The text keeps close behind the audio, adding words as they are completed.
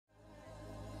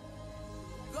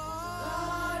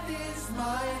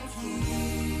my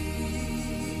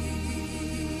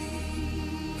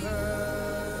keeper.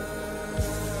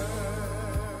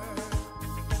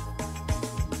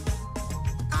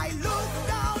 I look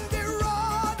down the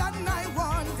road and I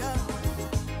wonder,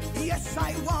 yes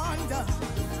I wonder,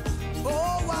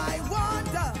 oh I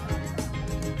wonder.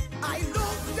 I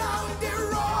look down the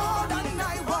road and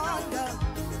I wonder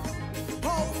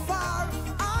how far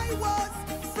I was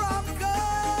from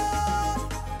God.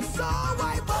 So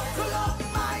I buckle up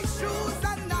my shoes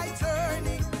and I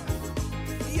journey.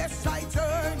 Yes, I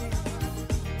journey.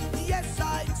 Yes,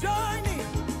 I journey.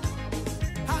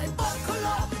 I buckle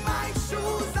up my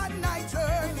shoes and I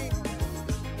journey.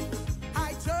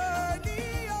 I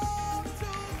journey up to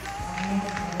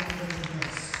God.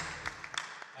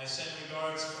 I send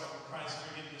regards from Christ's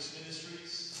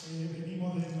Ministries.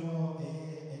 Venimos del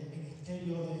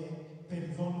ministerio de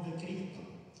perdón de Cristo,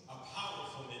 A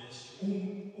powerful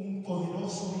ministry, un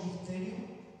poderoso ministerio,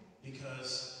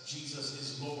 because Jesus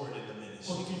is Lord in the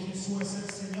ministry. porque Jesús es el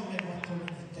Señor de nuestro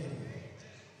ministerio.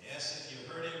 Yes, if you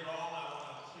heard it wrong, I want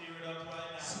to clear it up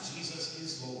right now. Jesus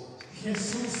is Lord.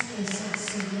 Jesús es el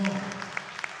Señor.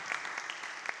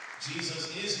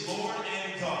 Jesus is Lord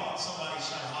and God. Somebody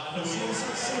shout Jesús hallelujah. es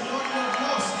el Señor y el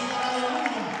Dios. Diga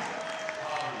aleluya.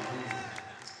 Hallelujah.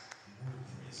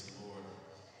 Praise the Lord.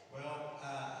 Well,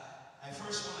 I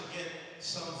first want to get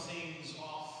some things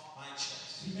off my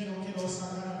chest. Primero quiero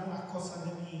sacar algunas cosas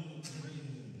de mi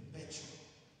pecho.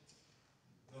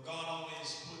 God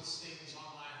always puts things on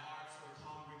my heart for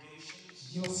congregations.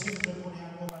 Dios siempre pone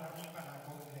algo para mí, para la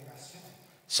congregación.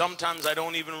 Sometimes I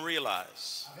don't even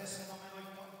realize. A veces no me doy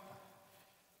cuenta,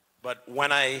 But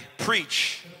when I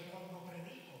preach, pero cuando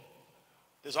predico,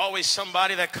 there's always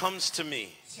somebody that comes to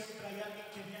me siempre hay alguien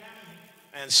que viene a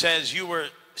mí and says, you were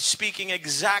speaking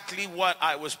exactly what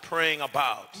I was praying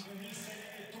about. y me dice,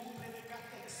 tú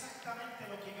predicaste exactamente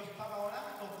lo que yo estaba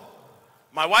orando todo.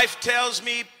 My wife tells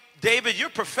me, David, you're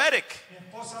prophetic. Mi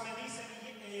esposa me dice,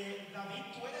 David,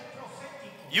 tú eres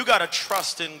profético. You got to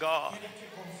trust in God. Tienes que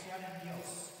confiar en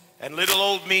Dios. And little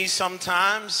old me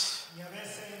sometimes, Y a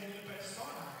veces mi persona,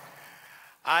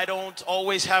 I don't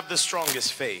always have the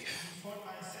strongest faith. mi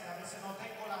forma de ser, a veces no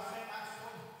tengo la fe más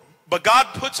fuerte. But God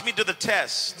puts me to the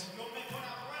test Pero Dios me pone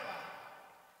a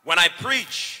prueba when I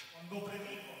preach cuando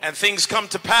predico. and things come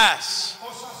to pass.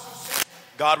 Cosas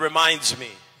suceden. God reminds me,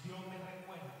 Dios me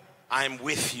recuerda. I'm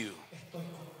with you. Estoy contigo.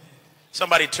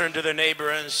 Somebody turn to their neighbor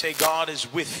and say, God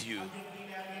is with you. Alguien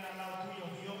dile a alguien al lado tuyo,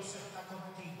 Dios está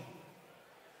contigo.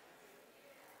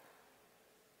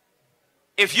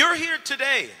 If you're here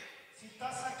today, Si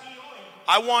estás aquí hoy,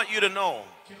 I want you to know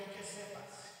quiero que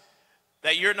sepas,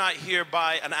 that you're not here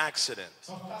by an accident.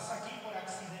 no estás aquí por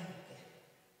accidente.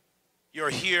 You're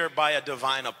here by a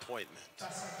divine appointment.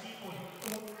 Estás aquí por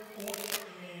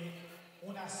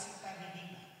una cita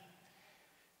divina.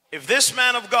 If this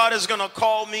man of God is going to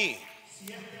call me Si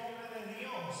este hombre de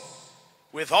Dios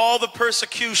with all the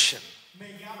persecution, me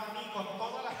llama a mí con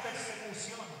todas las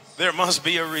persecuciones, there must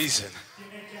be a reason.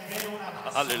 tiene que haber una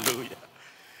razón. Hallelujah.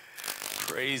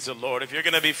 Praise the Lord. If you're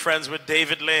going to be friends with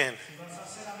David Lynn, Si vas a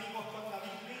ser amigos con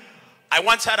David Lee, I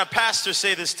once had a pastor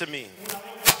say this to me. una vez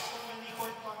un pastor me dijo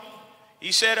esto a mí.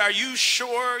 He said, are you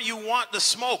sure you want the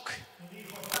smoke? Me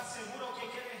dijo, ¿estás seguro que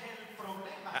quieres el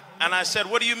problema? And I said,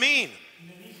 what do you mean? Y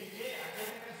le dije, ¿qué? ¿A qué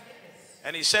te refieres?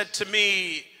 And he said to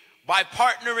me, by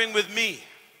partnering with me,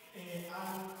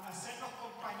 Al hacernos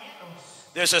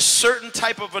compañeros, there's a certain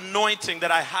type of anointing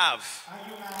that I have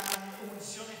hay una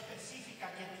unción específica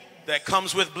que tienes, that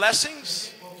comes with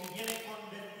blessings, porque viene con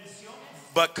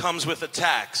bendiciones, but comes with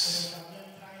attacks. pero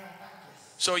también trae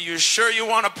ataques. So you're sure you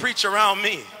want to preach around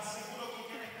me? ¿Estás seguro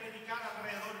que quieres predicar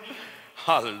alrededor mío?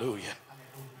 Hallelujah.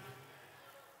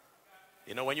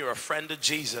 You know, when you're a friend of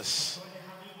Jesus, Tú eres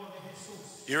amigo de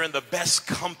Jesús. you're in the best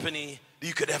company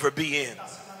you could ever be in.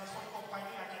 Estás en la mejor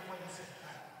compañía que puedes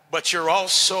estar. But you're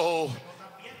also Pero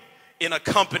también in a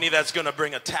company that's going to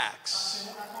bring attacks.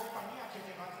 en una compañía que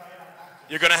te va a traer ataques.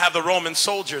 You're going to have the Roman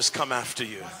soldiers come after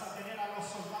you. Vas a tener a los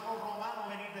soldados romanos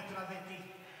venir detrás de ti.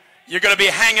 You're going to be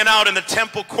hanging out in the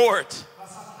temple court.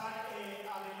 Vas a estar,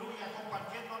 aleluya,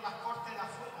 compartiendo en las cortes de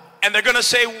afuera. And they're going to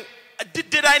say,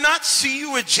 did I not see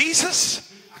you with Jesus?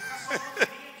 ¿Acaso no te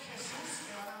vi en Jesús?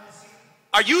 Te van a decir.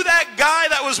 Are you that guy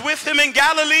that was with him in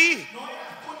Galilee? ¿No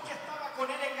eras tú el que estaba con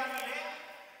él en Galilea?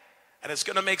 And it's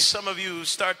going to make some of you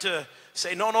start to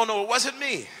say, no, no, no, it wasn't me.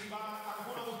 Y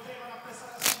algunos de ustedes van a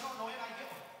empezar a decir, no, no era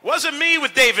yo. Wasn't me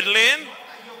with David Lynn. No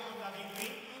era yo con David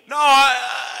Lee. No,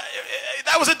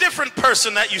 that was a different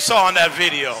person that you saw in that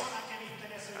video. Persona que viste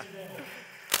en ese video.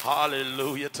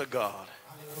 Hallelujah to God.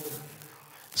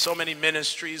 So many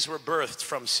ministries were birthed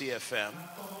from CFM.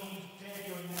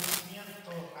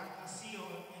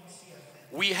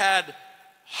 We had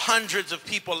hundreds of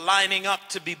people lining up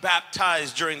to be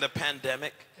baptized during the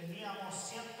pandemic.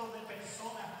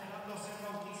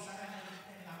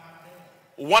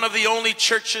 One of the only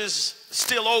churches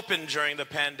still open during the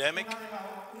pandemic.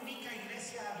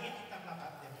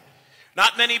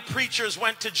 Not many preachers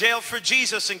went to jail for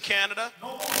Jesus in Canada.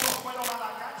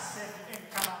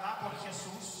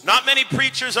 Not many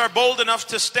preachers are bold enough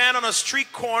to stand on a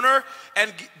street corner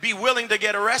and be willing to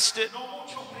get arrested.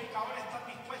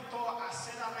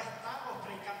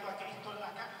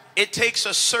 It takes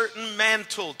a certain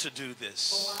mantle to do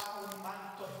this.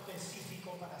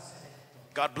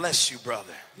 God bless you,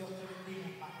 brother.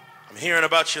 I'm hearing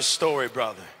about your story,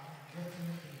 brother.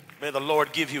 May the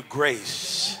Lord give you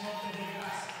grace.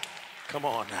 Come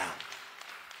on now.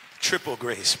 Triple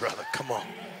grace, brother. Come on.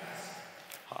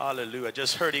 Hallelujah. I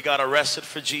just heard he got arrested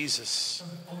for Jesus.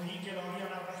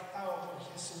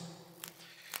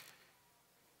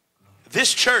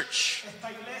 This church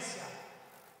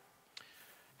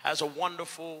has a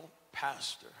wonderful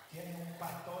pastor.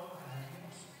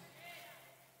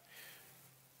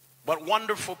 But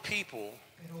wonderful people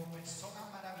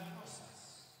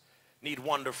need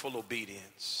wonderful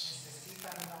obedience.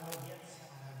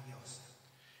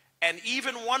 And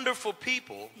even wonderful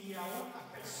people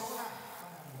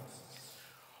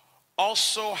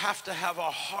also have to have a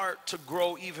heart to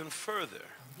grow even further.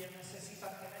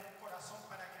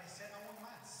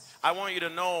 I want you to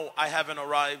know I haven't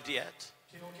arrived yet.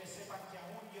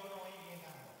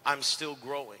 I'm still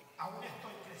growing.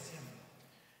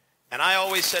 And I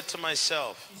always said to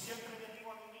myself,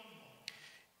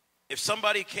 if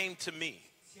somebody came to me,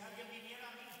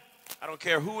 I don't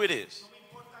care who it is,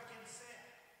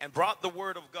 and brought the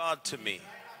word of God to me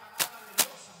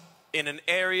in an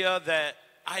area that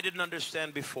I didn't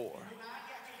understand before,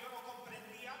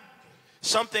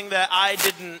 something that I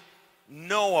didn't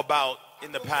know about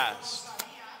in the past,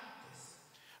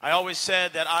 I always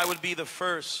said that I would be the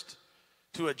first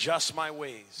to adjust my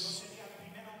ways,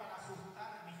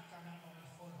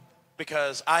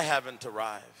 because I haven't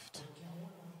arrived.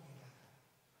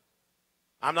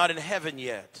 I'm not in heaven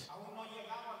yet.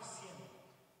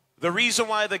 The reason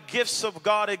why the gifts of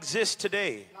God exist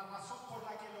today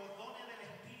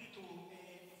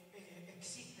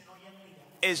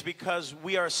is because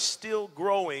we are still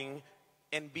growing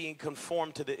and being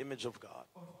conformed to the image of God.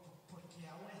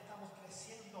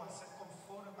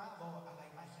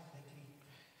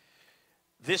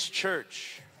 This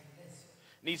church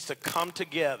needs to come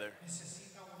together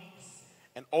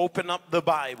and open up the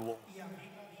Bible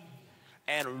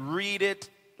and read it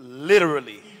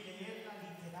literally.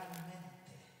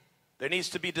 There needs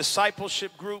to be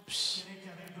discipleship groups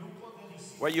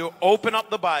where you open up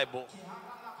the Bible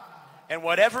and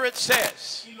whatever it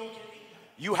says,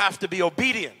 you have to be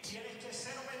obedient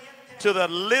to the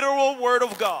literal word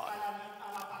of God.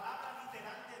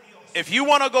 If you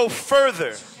want to go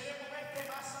further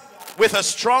with a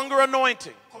stronger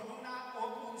anointing,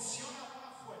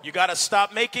 you got to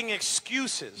stop making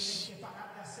excuses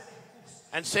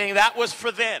and saying that was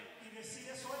for them,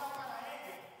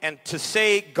 and to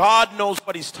say God knows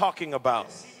what he's talking about.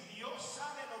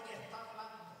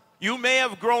 You may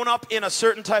have grown up in a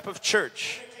certain type of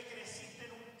church,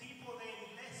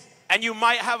 and you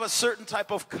might have a certain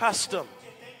type of custom,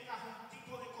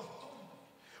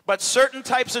 but certain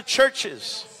types of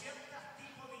churches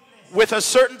with a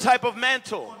certain type of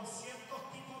mantle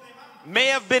may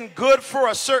have been good for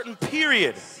a certain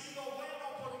period.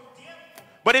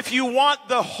 But if you want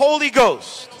the Holy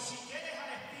Ghost,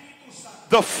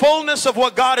 the fullness of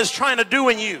what God is trying to do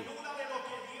in you,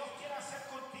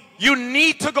 you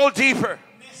need to go deeper.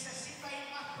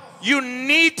 You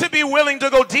need to be willing to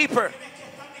go deeper.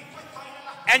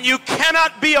 And you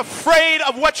cannot be afraid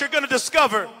of what you're going to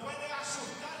discover.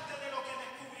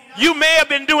 You may have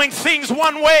been doing things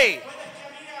one way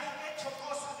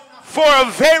for a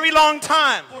very long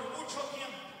time.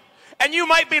 And you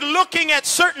might be looking at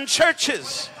certain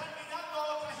churches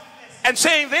and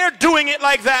saying they're doing it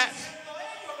like that.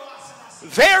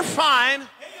 They're fine,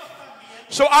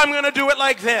 so I'm going to do it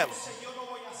like them.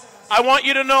 I want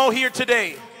you to know here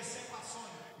today,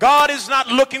 God is not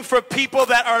looking for people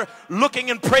that are looking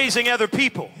and praising other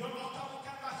people.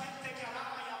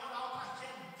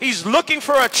 He's looking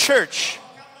for a church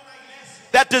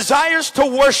that desires to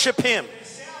worship him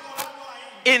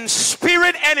in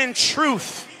spirit and in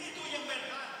truth.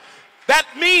 That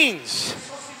means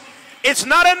it's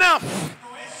not enough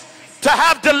to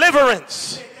have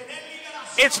deliverance.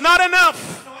 It's not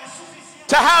enough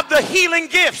to have the healing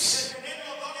gifts.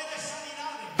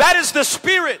 That is the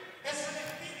Spirit.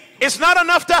 It's not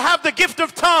enough to have the gift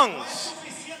of tongues.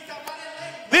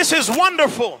 This is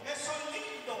wonderful.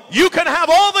 You can have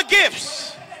all the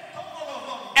gifts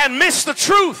and miss the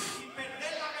truth.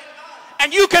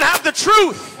 And you can have the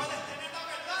truth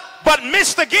but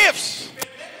miss the gifts.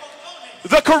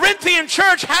 The Corinthian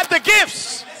church had the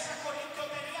gifts,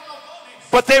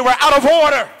 but they were out of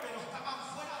order.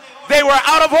 They were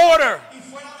out of order.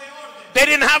 They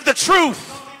didn't have the truth.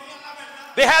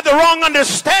 They had the wrong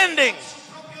understanding.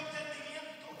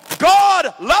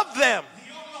 God loved them.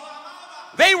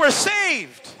 They were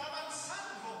saved,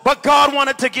 but God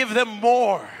wanted to give them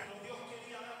more.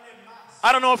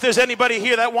 I don't know if there's anybody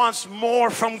here that wants more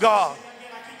from God.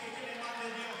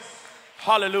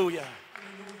 Hallelujah.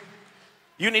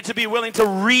 You need to be willing to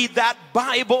read that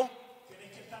Bible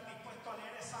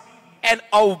and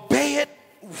obey it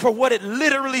for what it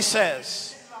literally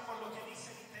says.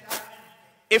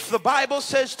 If the Bible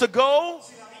says to go,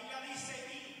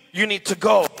 you need to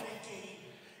go.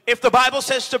 If the Bible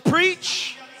says to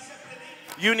preach,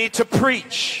 you need to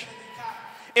preach.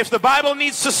 If the Bible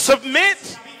needs to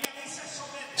submit,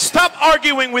 stop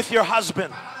arguing with your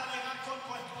husband.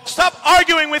 Stop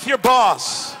arguing with your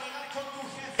boss.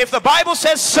 If the Bible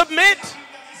says submit,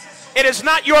 it is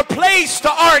not your place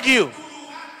to argue.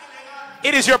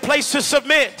 It is your place to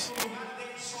submit.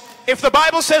 If the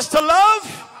Bible says to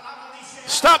love,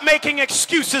 stop making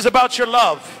excuses about your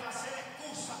love.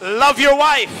 Love your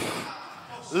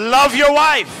wife. Love your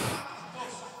wife.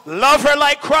 Love her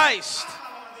like Christ.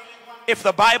 If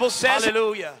the Bible says,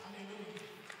 hallelujah.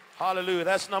 Hallelujah.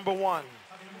 That's number one.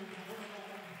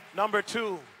 Number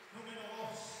two,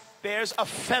 there's a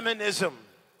feminism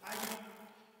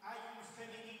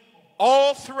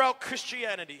all throughout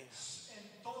Christianity.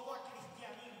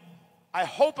 I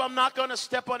hope I'm not going to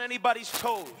step on anybody's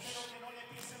toes.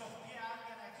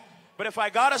 But if I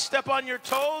got to step on your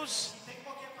toes,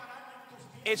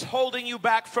 it's holding you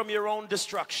back from your own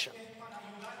destruction.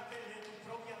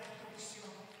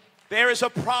 There is a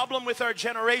problem with our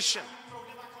generation.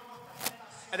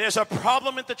 And there's a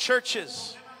problem with the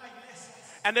churches.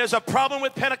 And there's a problem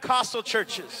with Pentecostal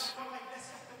churches.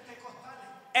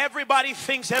 Everybody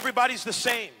thinks everybody's the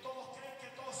same.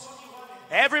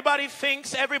 Everybody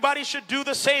thinks everybody should do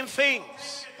the same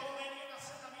things.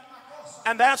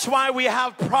 And that's why we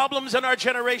have problems in our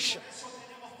generation.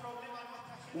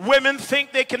 Women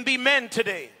think they can be men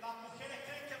today.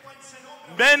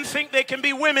 Men think they can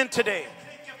be women today.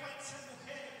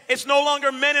 It's no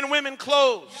longer men and women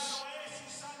clothes.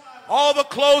 All the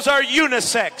clothes are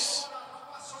unisex.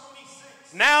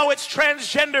 Now it's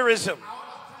transgenderism.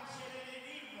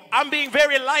 I'm being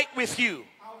very light with you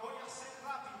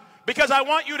because I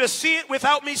want you to see it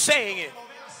without me saying it.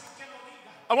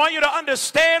 I want you to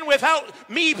understand without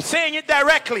me saying it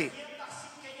directly.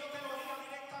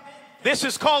 This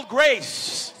is called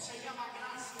grace.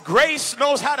 Grace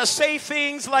knows how to say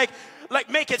things like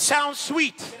make it sound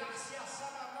sweet.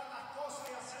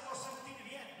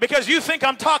 Because you think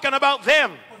I'm talking about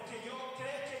them.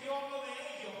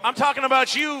 I'm talking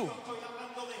about you.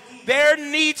 There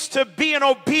needs to be an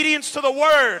obedience to the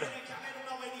word.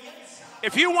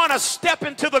 If you want to step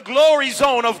into the glory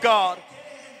zone of God,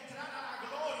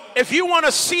 if you want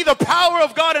to see the power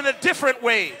of God in a different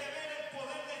way,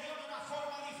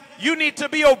 you need to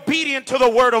be obedient to the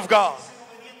word of God.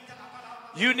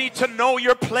 You need to know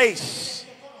your place.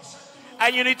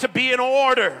 And you need to be in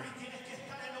order.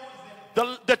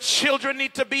 The children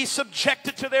need to be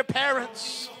subjected to their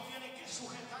parents.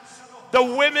 The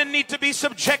women need to be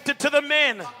subjected to the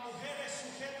men.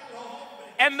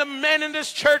 And the men in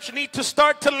this church need to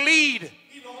start to lead.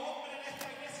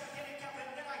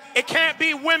 It can't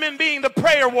be women being the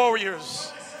prayer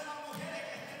warriors.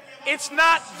 It's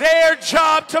not their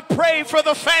job to pray for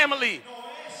the family.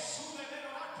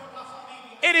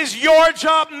 It is your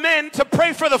job, men, to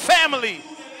pray for the family.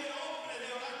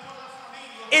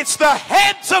 It's the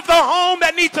heads of the home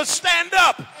that need to stand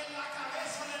up.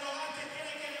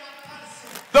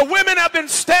 The women have been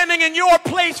standing in your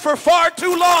place for far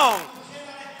too long.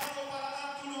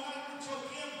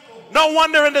 No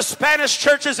wonder in the Spanish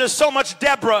churches there's so much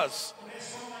Deborahs.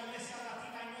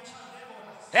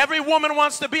 Every woman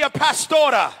wants to be a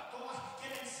pastora.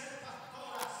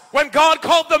 When God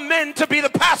called the men to be the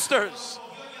pastors,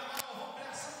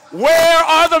 where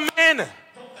are the men?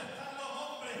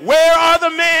 Where are the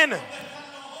men?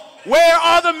 Where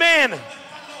are the men?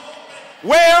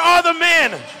 Where are the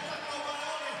men?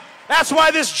 That's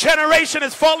why this generation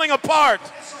is falling apart.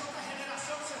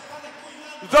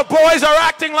 The boys are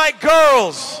acting like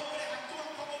girls.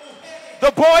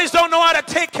 The boys don't know how to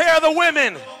take care of the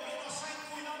women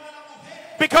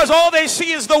Because all they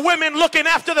see is the women looking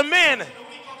after the men.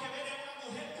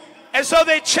 And so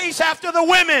they chase after the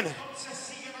women,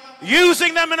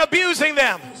 using them and abusing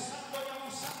them.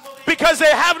 Because they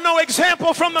have no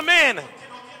example from the men.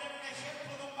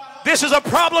 This is a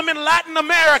problem in Latin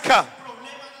America.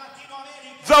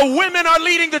 The women are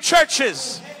leading the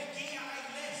churches.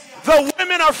 The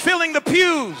women are filling the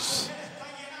pews.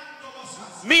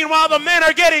 Meanwhile, the men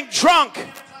are getting drunk,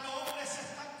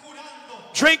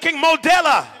 drinking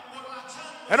Modelo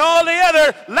and all the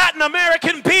other Latin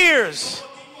American beers.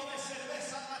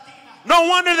 No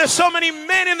wonder there's so many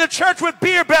men in the church with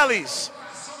beer bellies.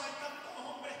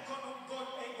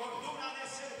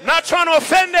 Not trying to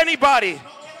offend anybody,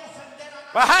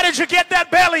 but how did you get that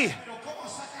belly?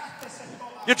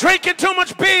 You're drinking too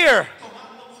much beer,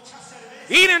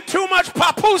 eating too much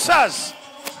papusas.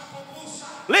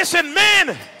 Listen,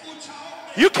 men,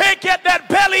 you can't get that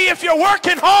belly if you're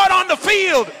working hard on the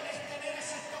field.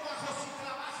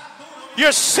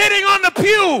 You're sitting on the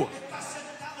pew,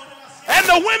 and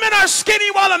the women are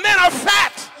skinny while the men are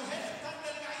fat.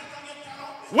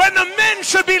 When the men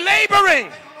should be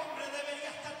laboring.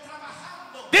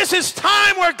 This is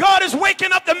time where God is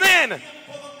waking up the men.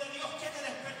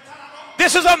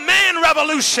 This is a man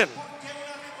revolution,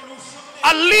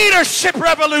 a leadership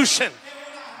revolution.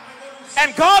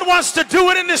 And God wants to do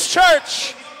it in this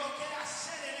church.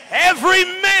 Every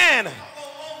man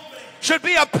should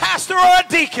be a pastor or a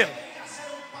deacon.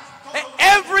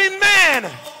 Every man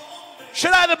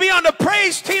should either be on the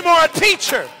praise team or a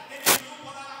teacher.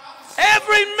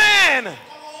 Every man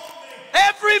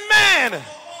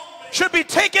should be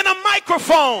taking a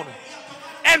microphone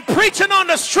and preaching on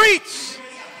the streets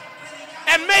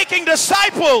and making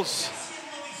disciples.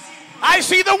 I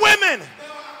see the women,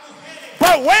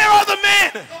 but where are the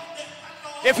men?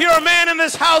 If you're a man in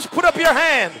this house, put up your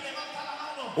hand.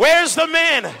 Where's the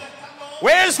men?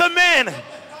 Where's the men?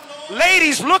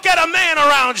 Ladies, look at a man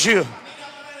around you.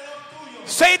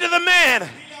 Say to the man,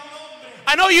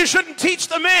 I know you shouldn't teach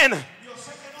the men,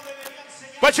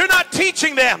 but you're not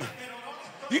teaching them.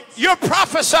 You're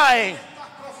prophesying.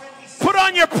 Put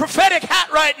on your prophetic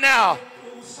hat right now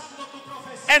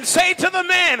and say to the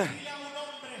men,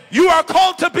 you are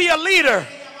called to be a leader.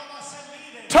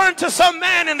 Turn to some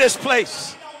man in this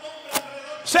place.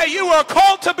 Say, you are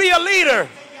called to be a leader.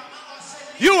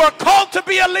 You are called to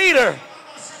be a leader.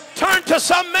 Turn to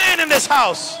some man in this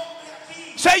house.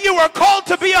 Say, you are called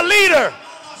to be a leader.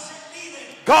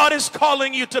 God is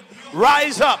calling you to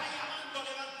rise up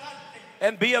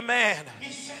and be a man.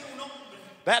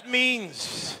 That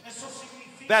means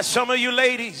that some of you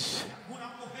ladies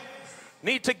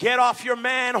need to get off your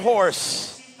man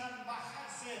horse.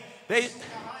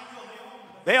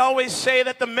 They always say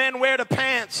that the men wear the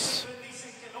pants.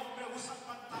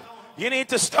 You need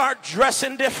to start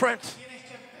dressing different.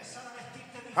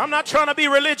 I'm not trying to be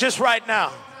religious right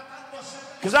now,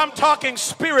 because I'm talking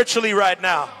spiritually right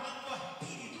now.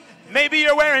 Maybe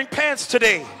you're wearing pants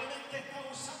today.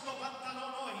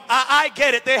 I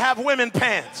get it. They have women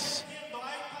pants.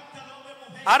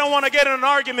 I don't want to get in an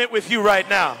argument with you right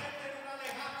now,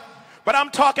 but I'm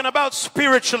talking about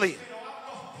spiritually.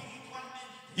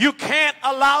 You can't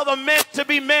allow the men to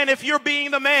be men if you're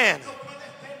being the man.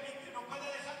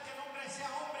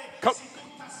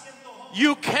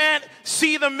 You can't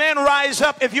see the men rise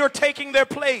up if you're taking their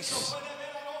place.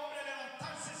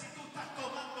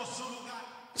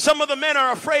 Some of the men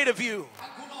are afraid of you.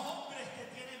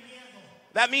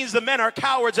 That means the men are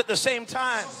cowards at the same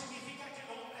time.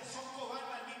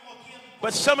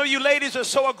 But some of you ladies are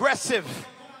so aggressive.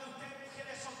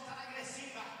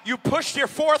 You pushed your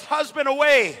fourth husband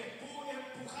away.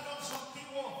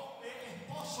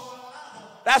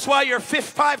 That's why you're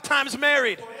 5 times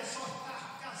married.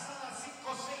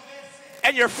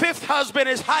 And your fifth husband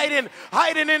is hiding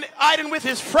with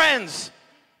his friends.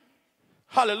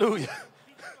 Hallelujah.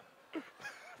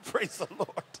 Praise the Lord.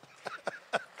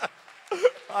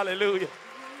 Hallelujah.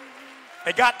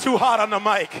 It got too hot on the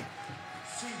mic.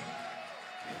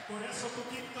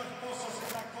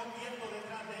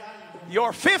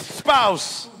 Your fifth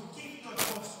spouse,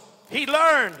 he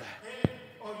learned.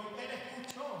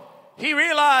 He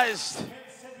realized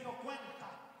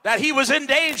that he was in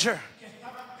danger.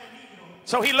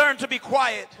 So he learned to be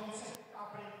quiet.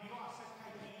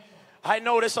 I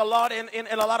notice a lot in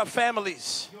a lot of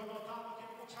families.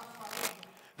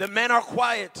 The men are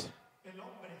quiet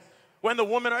when the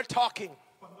women are talking.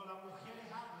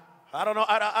 I don't know.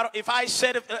 If I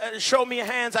said, show me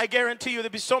hands, I guarantee you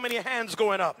there'd be so many hands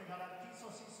going up.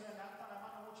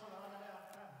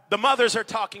 The mothers are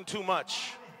talking too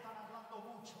much.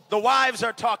 The wives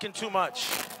are talking too much.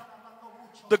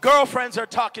 The girlfriends are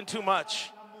talking too much.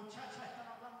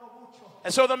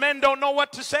 And so the men don't know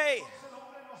what to say.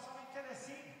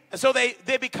 And so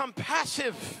they become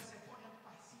passive.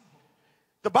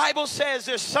 The Bible says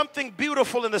there's something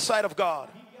beautiful in the sight of God.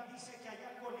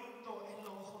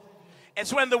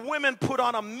 It's when the women put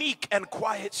on a meek and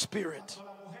quiet spirit.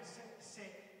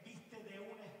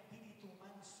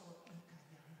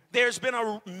 There's been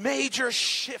a major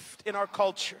shift in our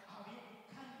culture.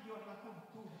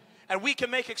 And we can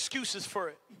make excuses for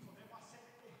it.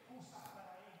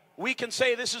 We can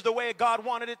say this is the way God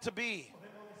wanted it to be.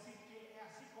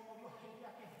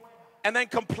 And then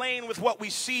complain with what we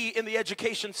see in the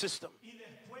education system.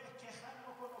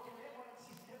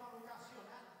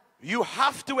 You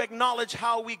have to acknowledge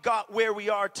how we got where we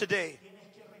are today.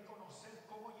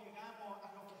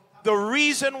 The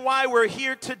reason why we're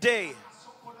here today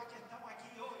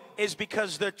is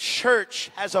because the church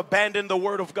has abandoned the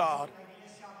Word of God.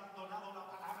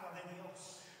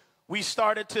 We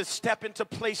started to step into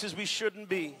places we shouldn't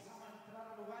be.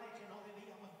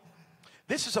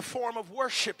 This is a form of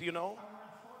worship, you know.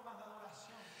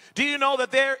 Do you know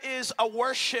that there is a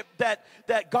worship that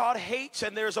God hates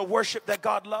and there's a worship that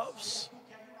God loves?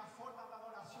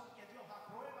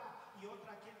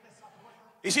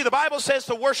 You see, the Bible says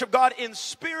to worship God in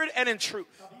spirit and in truth.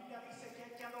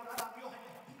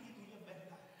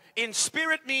 In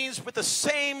spirit means with the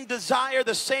same desire,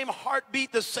 the same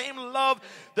heartbeat, the same love,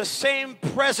 the same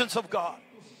presence of God.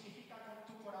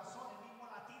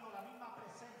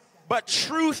 But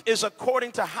truth is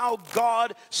according to how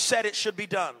God said it should be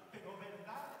done.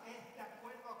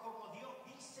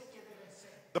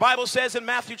 The Bible says in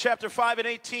Matthew chapter 5 and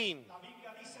 18,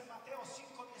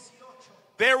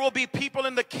 there will be people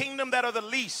in the kingdom that are the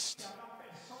least.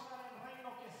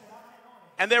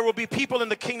 And there will be people in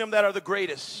the kingdom that are the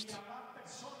greatest.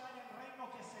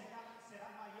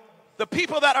 The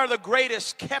people that are the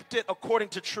greatest kept it according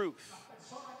to truth.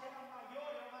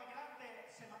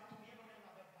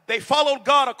 They followed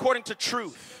God according to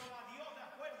truth.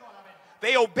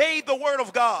 They obeyed the word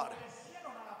of God.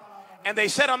 And they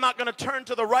said, I'm not going to turn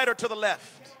to the right or to the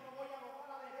left.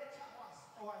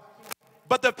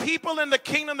 But the people in the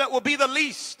kingdom that will be the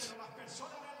least,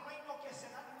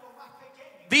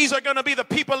 these are going to be the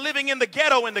people living in the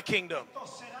ghetto in the kingdom.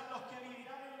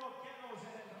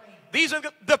 These are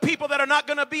the people that are not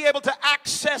going to be able to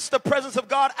access the presence of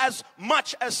God as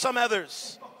much as some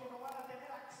others.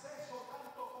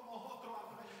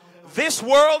 This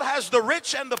world has the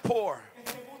rich and the poor.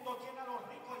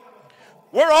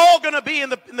 We're all going to be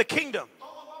in the kingdom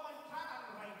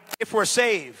if we're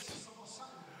saved.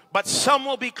 But some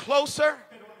will be closer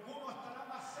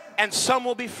and some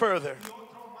will be further.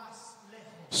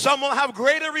 Some will have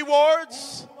greater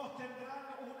rewards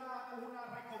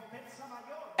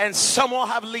and some will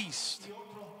have least.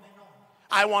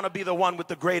 I want to be the one with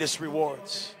the greatest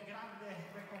rewards.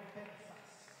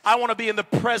 I want to be in the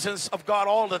presence of God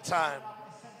all the time.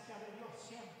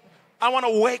 I want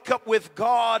to wake up with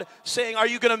God saying, are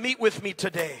you going to meet with me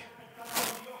today?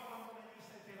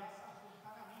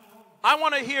 I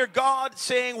want to hear God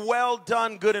saying, well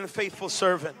done, good and faithful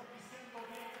servant.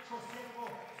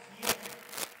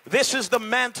 This is the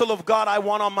mantle of God I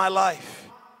want on my life.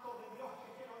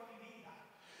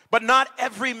 But not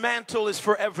every mantle is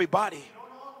for everybody.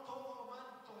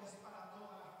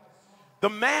 The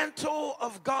mantle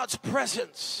of God's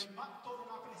presence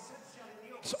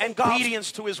and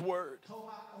obedience to His word.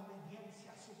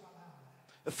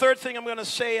 The third thing I'm going to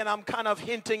say, and I'm kind of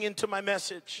hinting into my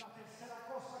message,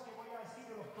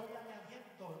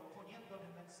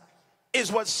 is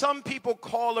what some people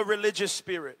call a religious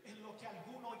spirit.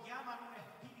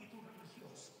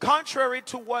 Contrary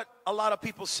to what a lot of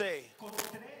people say.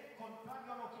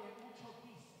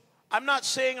 I'm not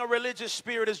saying a religious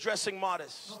spirit is dressing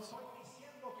modest.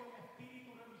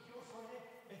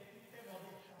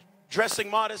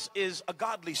 Dressing modest is a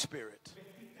godly spirit.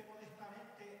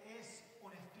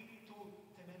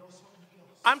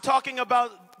 I'm talking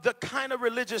about the kind of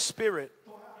religious spirit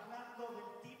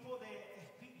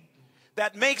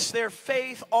that makes their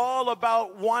faith all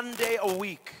about one day a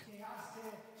week.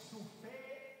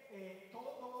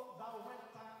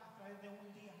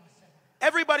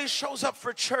 Everybody shows up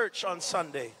for church on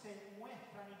Sunday.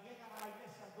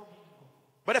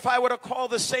 But if I were to call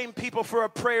the same people for a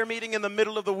prayer meeting in the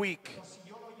middle of the week,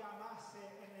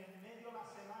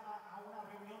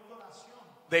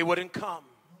 they wouldn't come.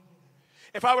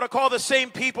 If I were to call the same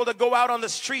people to go out on the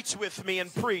streets with me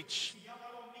and preach,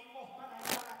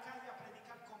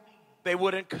 they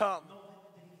wouldn't come.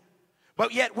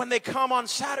 But yet when they come on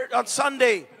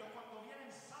Sunday,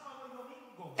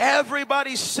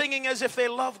 everybody's singing as if they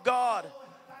love God.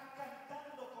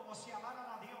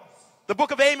 The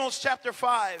book of Amos chapter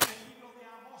 5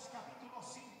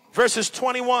 verses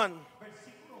 21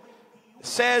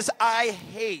 says, I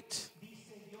hate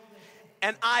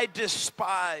and I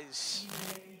despise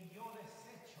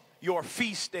your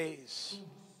feast days.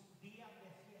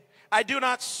 I do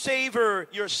not savor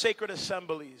your sacred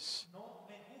assemblies.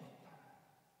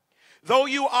 Though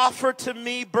you offer to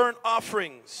me burnt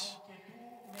offerings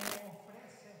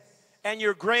and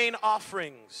your grain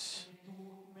offerings,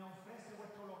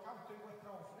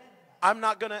 I'm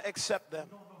not going to accept them.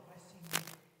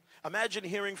 Imagine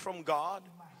hearing from God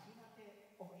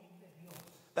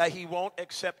that he won't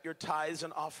accept your tithes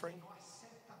and offering.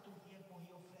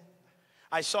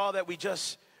 I saw that we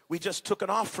just took an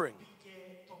offering.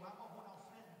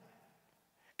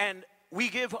 And we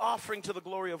give offering to the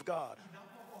glory of God.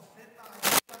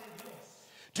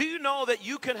 Do you know that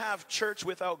you can have church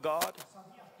without God?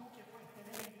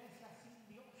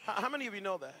 How many of you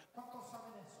know that?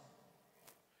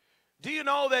 Do you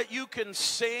know that you can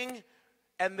sing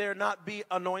and there not be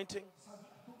anointing?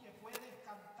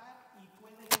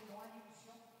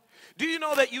 Do you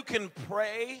know that you can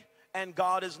pray and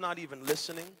God is not even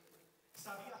listening?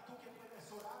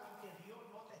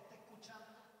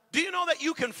 Do you know that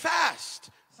you can fast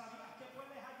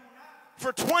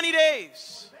for 20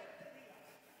 days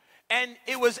and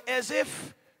it was as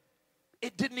if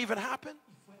it didn't even happen?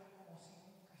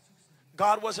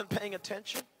 God wasn't paying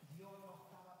attention.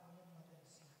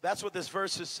 That's what this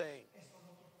verse is saying.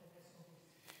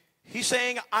 He's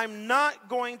saying, I'm not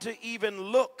going to even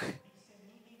look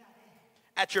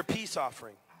at your peace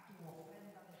offering.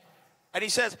 And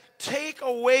he says, take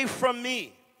away from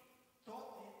me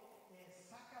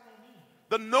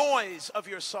the noise of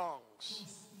your songs.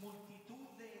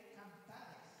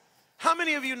 How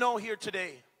many of you know here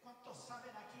today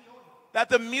that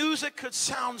the music could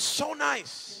sound so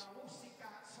nice,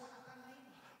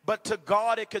 but to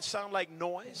God it could sound like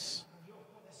noise?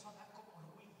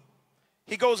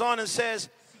 He goes on and says,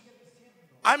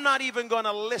 I'm not even going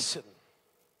to listen.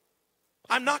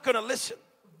 I'm not going to listen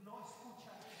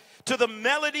to the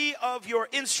melody of your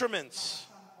instruments.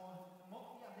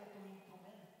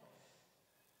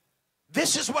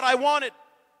 This is what I wanted,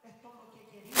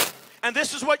 and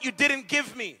this is what you didn't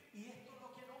give me.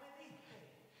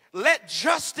 Let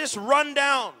justice run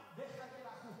down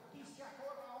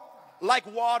like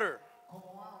water,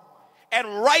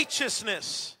 and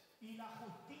righteousness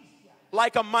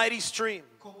like a mighty stream.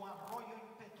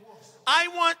 I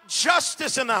want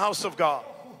justice in the house of God.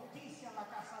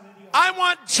 I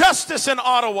want justice in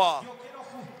Ottawa.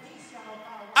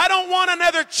 I don't want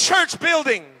another church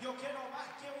building.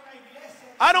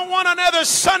 I don't want another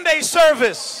Sunday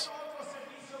service.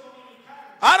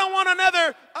 I don't want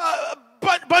another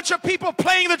bunch of people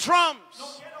playing the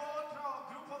drums.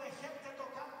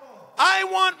 I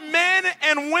want men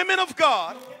and women of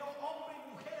God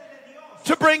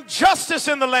to bring justice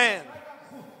in the land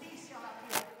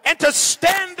and to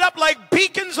stand up like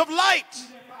beacons of light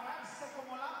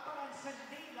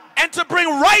and to bring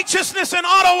righteousness in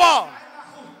Ottawa.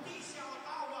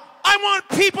 I want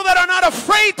people that are not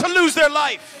afraid to lose their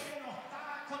life.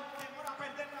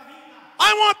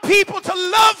 I want people to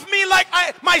love me like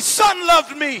my son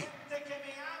loved me.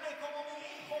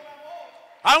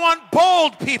 I want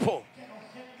bold people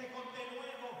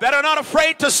that are not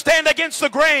afraid to stand against the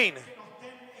grain,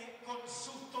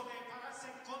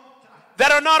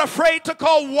 that are not afraid to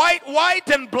call white white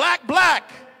and black black.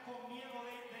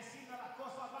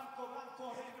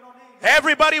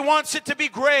 Everybody wants it to be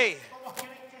gray.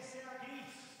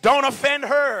 Don't offend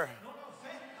her.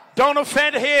 Don't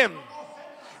offend him.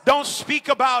 Don't speak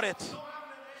about it.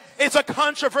 It's a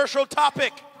controversial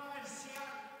topic.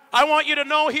 I want you to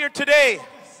know here today,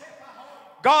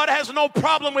 God has no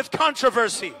problem with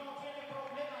controversy.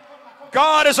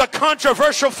 God is a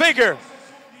controversial figure.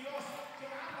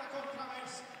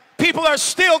 People are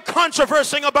still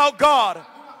controversing about God.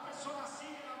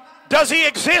 Does he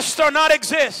exist or not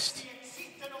exist?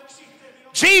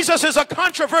 Jesus is a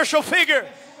controversial figure.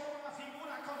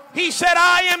 He said,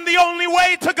 I am the only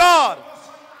way to God,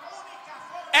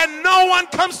 and no one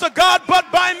comes to God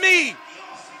but by me.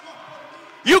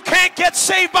 You can't get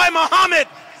saved by Muhammad.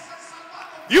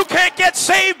 You can't get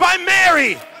saved by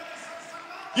Mary.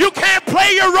 You can't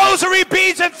play your rosary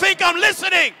beads and think I'm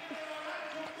listening.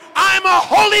 I'm a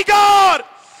holy God,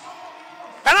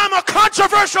 and I'm a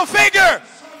controversial figure.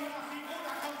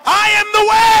 I am the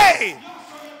way.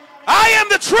 I am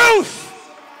the truth.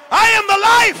 I am the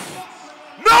life.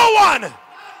 No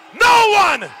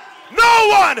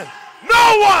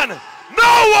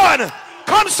one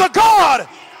comes to God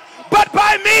but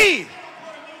by me.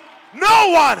 No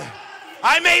one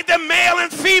I made them male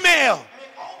and female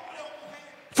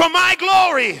for my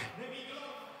glory.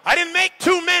 I didn't make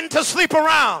two men to sleep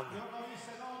around.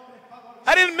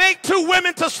 I didn't make two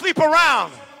women to sleep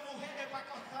around.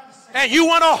 And you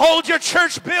want to hold your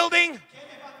church building?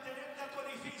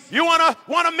 You want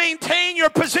to maintain your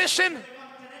position?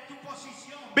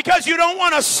 Because you don't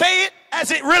want to say it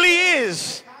as it really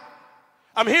is.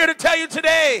 I'm here to tell you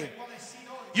today,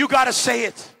 you got to say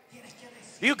it.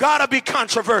 You got to be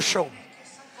controversial.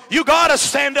 You got to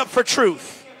stand up for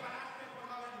truth.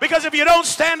 Because if you don't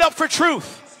stand up for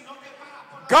truth,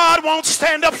 God won't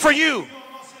stand up for you.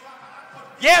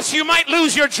 Yes, you might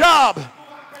lose your job.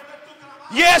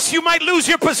 Yes, you might lose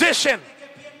your position.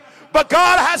 But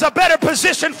God has a better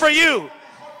position for you.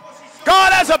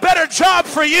 God has a better job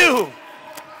for you.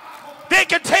 They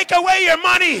can take away your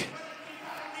money.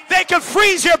 They can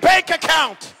freeze your bank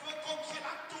account.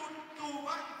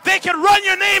 They can run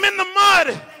your name in the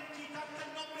mud.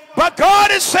 But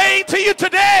God is saying to you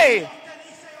today,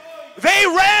 they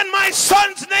ran my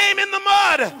son's name in the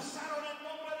mud,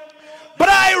 but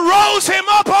I rose him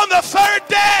up on the third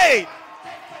day,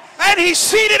 and he's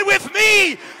seated with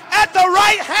me at the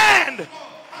right hand,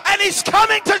 and he's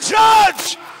coming to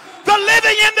judge the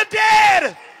living and the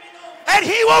dead, and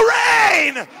he will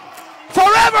reign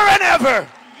forever and ever.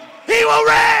 He will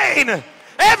reign.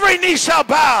 Every knee shall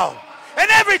bow, and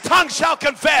every tongue shall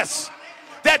confess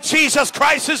that Jesus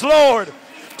Christ is Lord,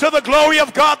 to the glory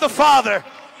of God the Father.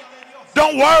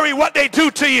 Don't worry what they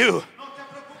do to you.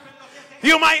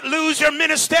 You might lose your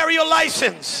ministerial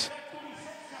license.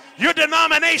 Your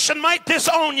denomination might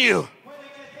disown you.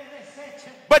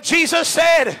 But Jesus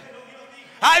said,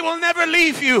 I will never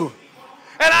leave you,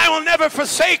 and I will never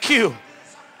forsake you.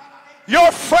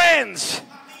 Your friends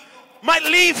might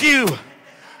leave you.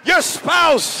 Your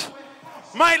spouse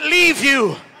might leave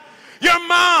you. Your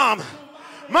mom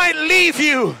might leave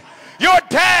you. Your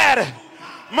dad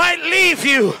might leave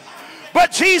you.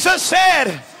 But Jesus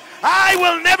said, I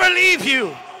will never leave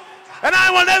you, and I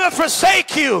will never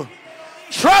forsake you.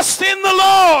 Trust in the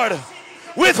Lord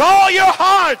with all your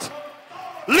heart.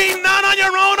 Lean not on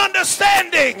your own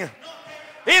understanding.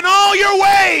 In all your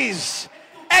ways,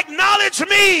 acknowledge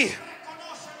me,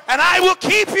 and I will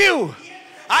keep you.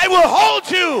 I will hold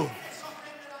you,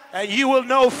 and you will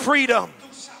know freedom.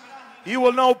 You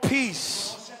will know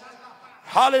peace.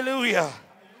 Hallelujah.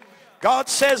 God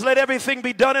says, let everything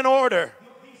be done in order.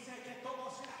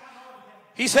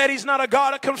 He said he's not a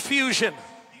God of confusion.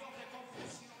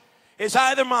 It's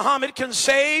either Muhammad can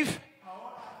save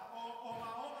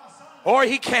or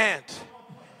he can't.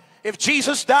 If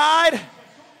Jesus died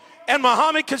and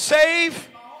Muhammad could save,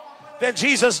 then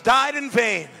Jesus died in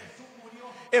vain.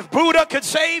 If Buddha could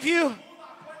save you,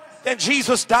 then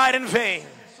Jesus died in vain.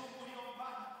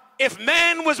 If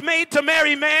man was made to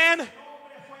marry man,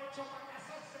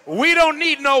 we don't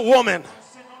need no woman.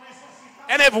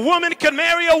 And if woman can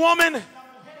marry a woman,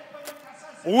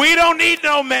 we don't need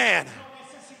no man.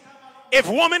 If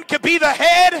woman could be the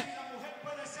head,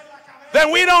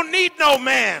 then we don't need no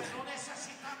man.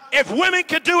 If women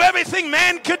could do everything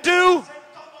man could do,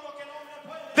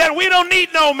 then we don't need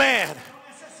no man.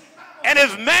 And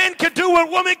if man could do what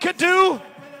woman could do,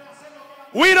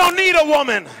 we don't need a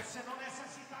woman.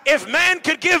 If man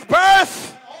could give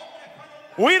birth,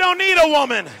 we don't need a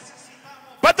woman.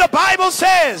 But the Bible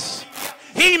says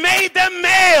he made them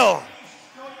male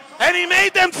and he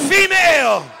made them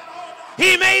female.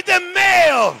 He made them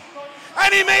male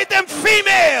and he made them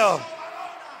female.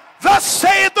 Thus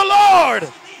saith the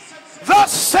Lord.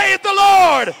 Thus saith the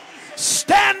Lord.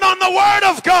 Stand on the word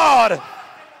of God.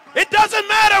 It doesn't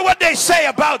matter what they say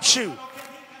about you.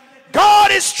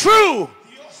 God is true,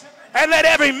 and let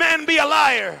every man be a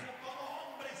liar.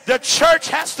 The church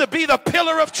has to be the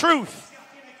pillar of truth.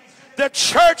 The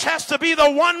church has to be the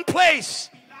one place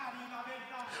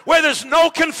where there's no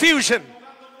confusion.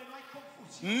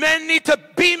 Men need to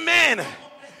be men,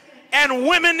 and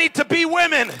women need to be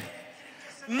women.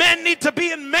 Men need to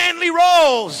be in manly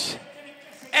roles,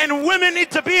 and women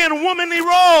need to be in womanly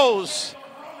roles.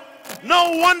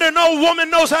 No wonder no woman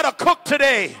knows how to cook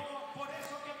today.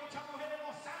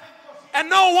 And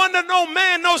no wonder no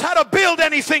man knows how to build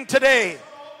anything today.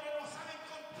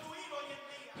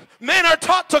 Men are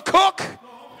taught to cook,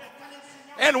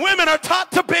 and women are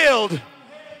taught to build.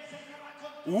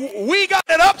 We got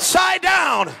it upside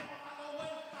down.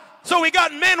 So we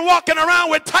got men walking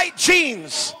around with tight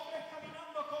jeans,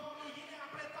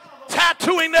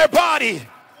 tattooing their body,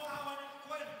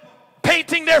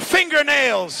 painting their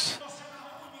fingernails,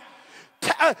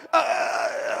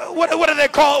 what do they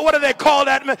call? What do they call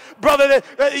that, brother?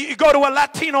 You go to a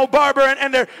Latino barber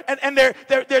and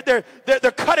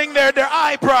they're cutting their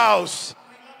eyebrows,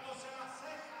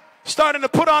 starting to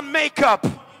put on makeup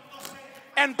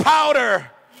and powder.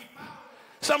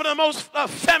 Some of the most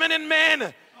feminine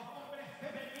men,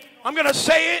 I'm going to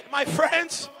say it, my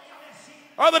friends,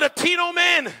 are the Latino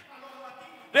men.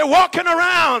 They're walking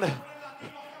around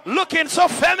looking so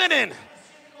feminine.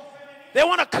 They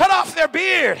want to cut off their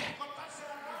beard.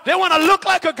 They want to look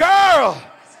like a girl.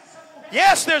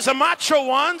 Yes, there's the macho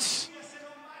ones,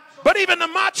 but even the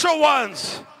macho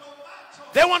ones,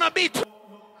 they want to be.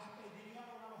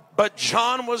 But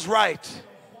John was right,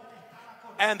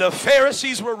 and the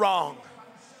Pharisees were wrong.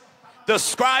 The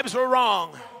scribes were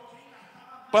wrong,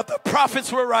 but the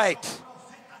prophets were right.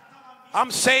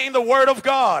 I'm saying the word of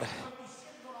God.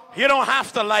 You don't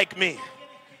have to like me.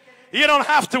 You don't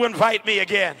have to invite me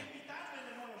again.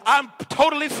 I'm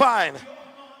totally fine.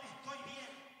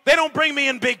 They don't bring me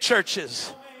in big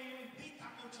churches.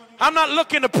 I'm not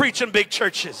looking to preach in big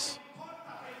churches.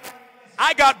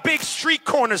 I got big street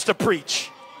corners to preach.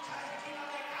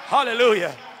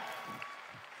 Hallelujah.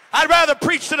 I'd rather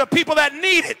preach to the people that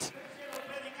need it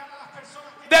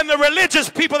than the religious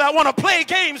people that want to play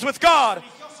games with God.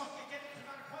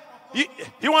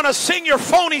 You want to sing your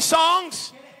phony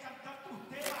songs?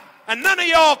 And none of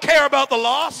y'all care about the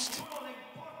lost.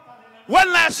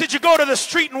 When last did you go to the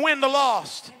street and win the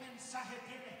lost?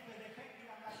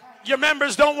 Your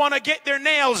members don't want to get their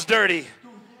nails dirty.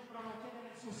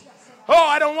 Oh,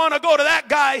 I don't want to go to that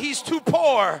guy. He's too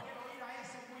poor.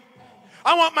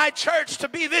 I want my church to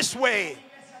be this way.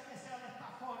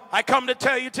 I come to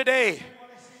tell you today,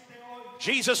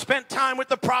 Jesus spent time with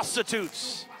the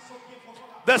prostitutes,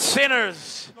 the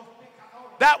sinners.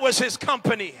 That was his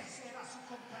company,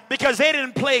 because they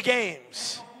didn't play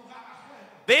games.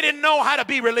 They didn't know how to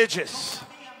be religious.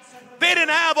 They didn't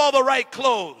have all the right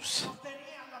clothes.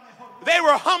 They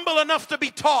were humble enough to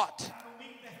be taught.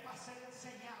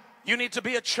 You need to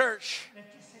be a church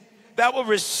that will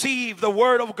receive the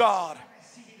word of God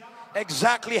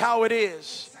exactly how it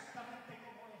is,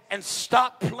 and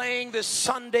stop playing this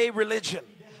Sunday religion.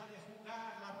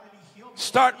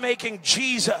 Start making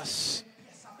Jesus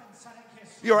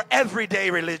your everyday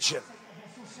religion.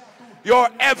 Your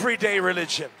everyday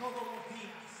religion.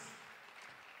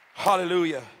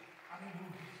 Hallelujah.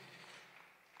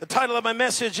 The title of my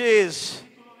message is,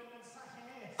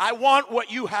 I want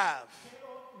what you have.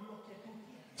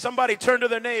 Somebody turn to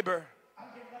their neighbor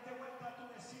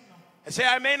and say,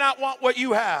 I may not want what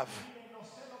you have,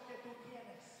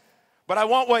 but I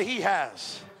want what he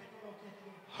has.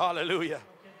 Hallelujah.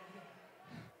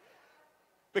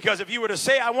 Because if you were to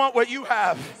say, I want what you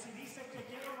have,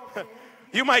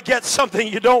 you might get something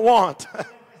you don't want.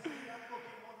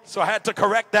 So I had to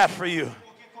correct that for you.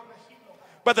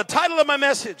 But the title of my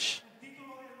message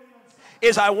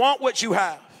is, I want what you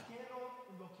have.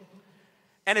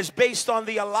 And it's based on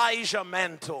the Elijah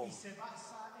mantle.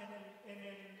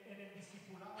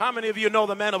 How many of you know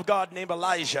the man of God named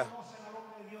Elijah?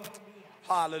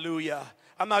 Hallelujah.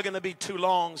 I'm not going to be too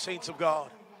long, saints of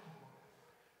God.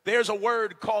 There's a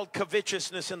word called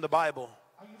covetousness in the Bible.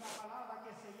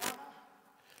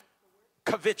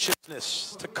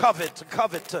 Covetousness, to covet,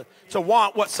 to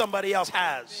want what somebody else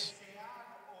has.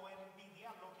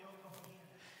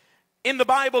 In the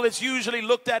Bible, it's usually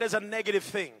looked at as a negative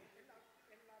thing.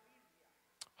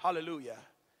 Hallelujah.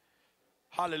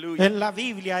 Hallelujah. En la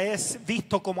Biblia es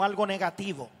visto como algo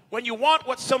negativo. When you want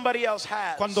what somebody else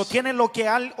has, Cuando tienes lo que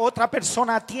otra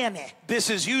persona tiene, this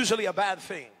is usually a bad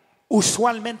thing.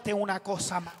 usualmente una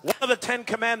cosa mala. One of the 10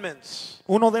 commandments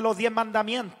Uno de los 10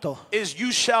 mandamientos is,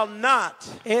 you shall not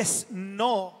es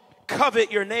no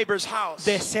covet your neighbor's house.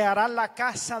 desearás la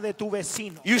casa de tu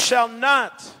vecino. You shall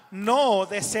not No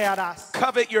desearás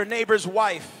covet your neighbor's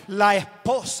wife. la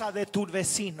esposa de tu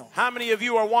vecino. How many of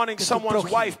you are wanting tu someone's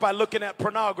prójimo. wife by looking at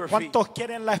pornography? ¿Cuántos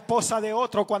quieren la esposa de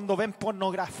otro cuando ven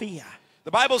pornografía?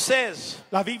 The Bible says,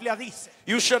 La Biblia dice,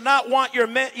 you shall not want your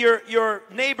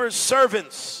neighbor's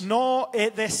servants. no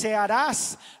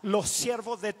desearás los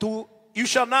siervos de tu. You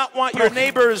shall not want your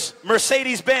neighbor's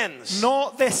Mercedes Benz.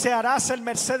 No desearás el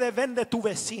Mercedes-Benz de tu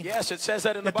vecino. Yes, it says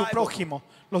that in the De tu Bible. prójimo.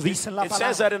 Lo dice en la It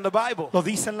says that palabra. in the Bible. Lo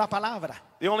dice en la palabra.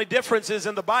 The only difference is,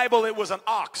 in the Bible it was an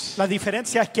ox. La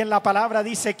diferencia es que en la palabra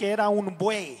dice que era un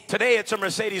buey. Today it's a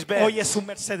Mercedes Hoy Benz. es un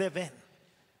Mercedes-Benz.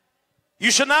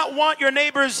 You shall not want your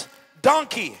neighbor's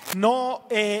donkey. No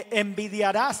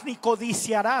envidiarás ni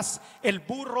codiciarás el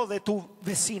burro de tu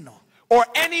vecino. Or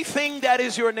anything that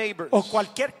is your neighbor's. O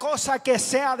cualquier cosa que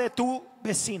sea de tu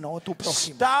vecino o tu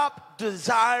prójimo. Stop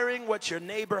desiring what your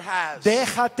neighbor has.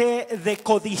 Déjate de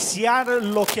codiciar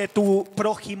lo que tu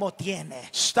prójimo tiene.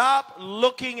 Stop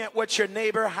looking at what your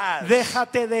neighbor has.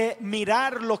 Déjate de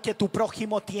mirar lo que tu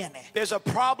prójimo tiene. There's a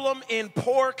problem in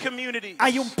poor communities.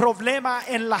 Hay un problema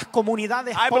en las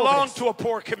comunidades I belong pobres. to a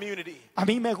poor community. A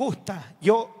mí me gusta.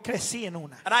 Yo crecí en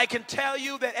una. And I can tell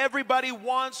you that everybody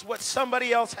wants what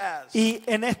somebody else has. Y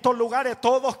en estos lugares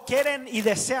todos quieren y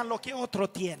desean lo que otro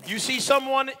tiene. You see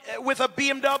someone with a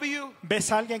BMW,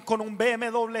 Ves a alguien con un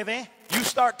BMW you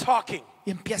start talking.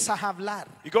 y empiezas a hablar.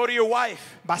 You go to your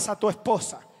wife, Vas a tu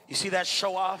esposa. you see that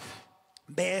show off?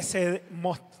 Ve ese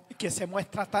que se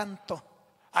muestra tanto.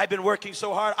 I've been working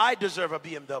so hard, I deserve a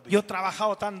BMW. Yo he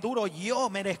trabajado tan duro, yo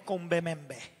merezco un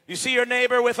BMW. You see your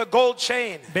neighbor with a gold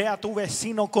chain. Ve a tu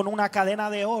vecino con una cadena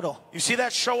de oro. You see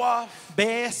that show off?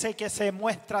 Ve ese que se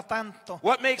muestra tanto.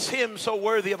 What makes him so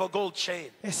worthy of a gold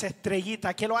chain? Esa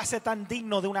estrellita que lo hace tan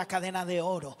digno de una cadena de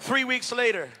oro. 3 weeks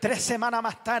later, 3 semanas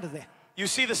más tarde, you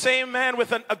see the same man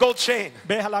with a gold chain.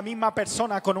 ves a la misma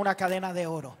persona con una cadena de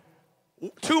oro.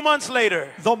 2 months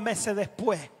later, 2 meses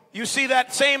después, you see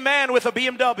that same man with a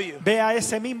BMW. ve a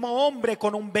ese mismo hombre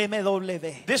con un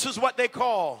BMW. This is what they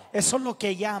call Eso es lo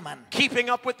que llaman keeping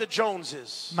up with the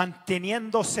Joneses.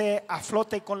 manteniéndose a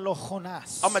flote con los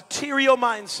Jonás. A material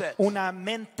mindset. Una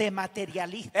mente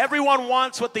materialista. Everyone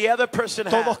wants what the other person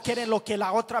Todos has. quieren lo que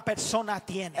la otra persona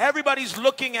tiene. Everybody's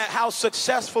looking at how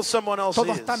successful someone else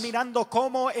Todos is. están mirando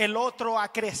cómo el otro ha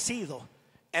crecido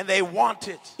And they want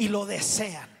it. y lo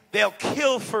desean. They'll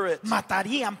kill for it.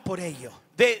 Matarían por ello.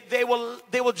 They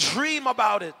will dream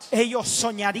about it. Ellos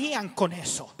soñarían con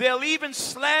eso. They'll even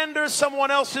slander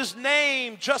someone else's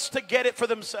name just to get it for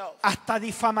themselves. Hasta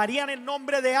difamarían el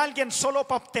nombre de alguien solo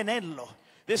para obtenerlo.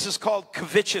 This is called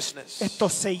covetousness. Esto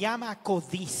se llama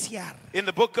codiciar. In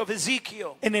the book of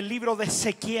Ezekiel, En el libro de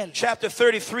Ezequiel, chapter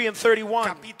 33 and 31,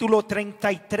 capítulo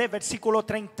 33, versículo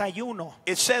 31,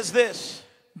 it says this,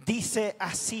 dice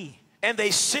así: and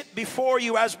they sit before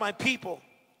you as my people.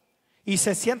 y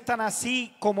se sientan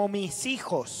así como mis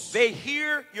hijos, They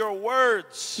hear your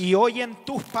words, y oyen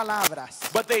tus palabras,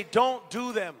 but they don't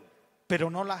do them. pero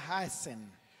no las hacen,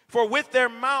 For with their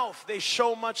mouth they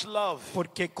show much love,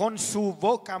 porque con su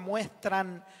boca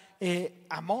muestran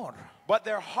amor, but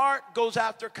their heart goes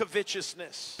after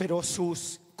covetousness. pero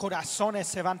sus corazones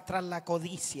se van tras la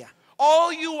codicia.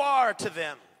 All you are to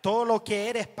them Todo lo que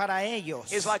eres para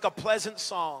ellos is like a pleasant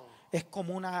song, es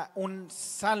como un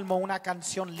salmo, una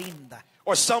canción linda,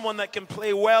 or someone that can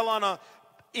play well on a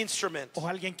instrument. o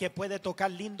alguien que puede tocar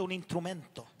lindo un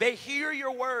instrumento. They hear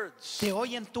your words, Te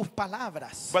oyen tus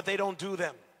palabras, but they don't do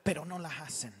them. pero no las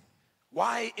hacen.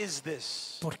 Why is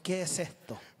this? ¿Por qué es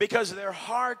esto? Because their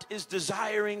heart is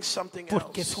desiring something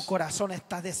Porque su else. corazón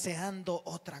está deseando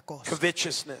otra cosa.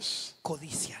 Covetousness.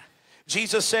 Codicia.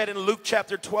 Jesus said in Luke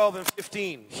chapter 12 and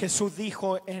 15, Jesús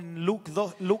dijo en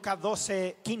Lucas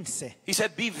 12:15, he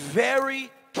said, be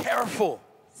very careful.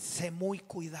 sé muy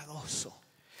cuidadoso.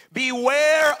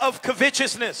 Beware of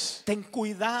covetousness. Ten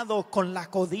cuidado con la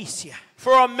codicia,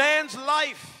 For a man's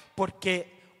life porque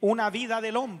una vida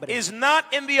del hombre, is not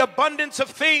in the abundance of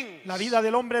things la vida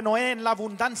del hombre no es en la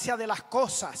abundancia de las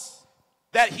cosas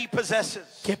that he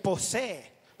possesses. que posee.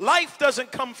 Life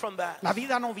doesn't come from that. La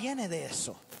vida no viene de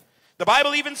eso. The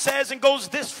Bible even says and goes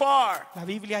this far La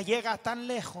Biblia llega tan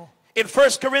lejos. in 1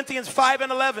 Corinthians 5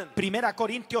 and 11. 1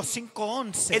 Corintios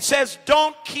 5:11 It says,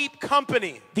 don't keep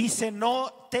company dice: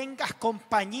 no tengas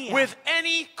compañía with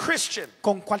any Christian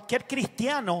con cualquier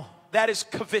cristiano that is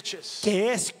covetous.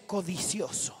 que es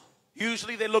codicioso.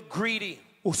 Usually they look greedy.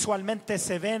 Usualmente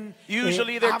se ven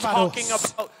Usually they're talking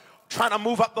ávaros. about trying to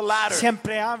move up the ladder.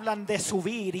 Siempre hablan de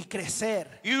subir y crecer.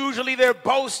 Usually they're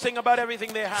boasting about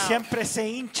everything they have. Siempre se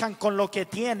hinchan con lo que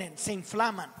tienen, se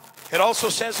inflaman. It also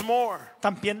says more.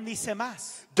 También dice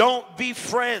más. Don't be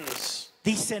friends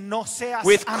Dice: no seas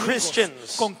with amigos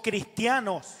Christians con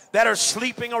cristianos that are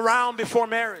sleeping around before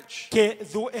marriage. que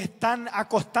están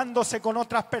acostándose con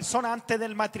otras personas antes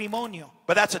del matrimonio.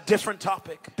 But that's a different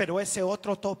topic. Pero ese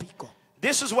otro tópico.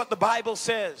 This is what the Bible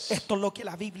says Esto es lo que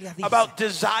la Biblia dice. about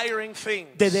desiring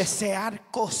things. De desear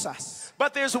cosas.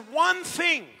 But there's one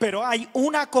thing, Pero hay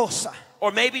una cosa,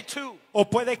 or maybe two, o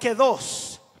puede que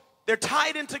dos, they're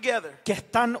tied in together. que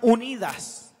están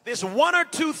unidas. There's one or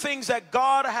two things that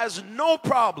God has no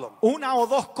problem Una o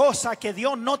dos cosas que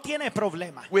Dios no tiene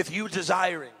problema with you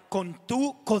desiring, con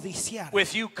tu codiciar,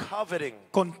 with you coveting.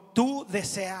 con tu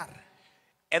desear.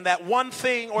 And that one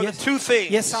thing or Y, the two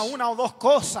y esa things una o dos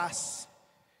cosas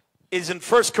is in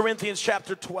 1 Corinthians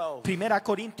chapter 12, Primera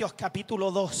Corintios capítulo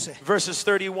 12, verses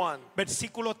 31.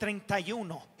 versículo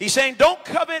 31. He's saying, don't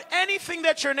covet anything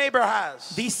that your neighbor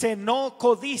has, Dice, no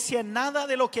codicies nada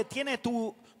de lo que tiene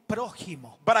tu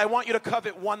prójimo, but I want you to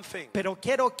covet one thing. pero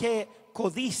quiero que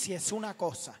codicies una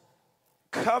cosa.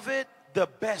 Covet the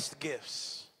best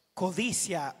gifts.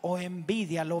 Codicia o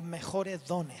envidia los mejores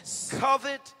dones.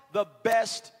 Covet the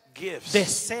best gifts.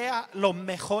 Desea los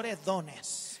mejores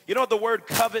dones. You know what the word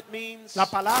covet means? La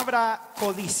palabra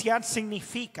codiciar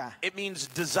significa It means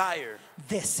desire.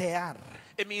 desear.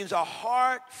 It means a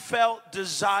heartfelt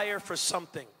desire for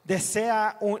something.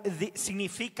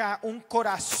 Significa un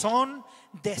corazón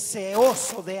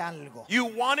deseoso de algo. You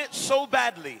want it so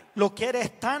badly Lo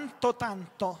quieres tanto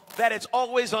that it's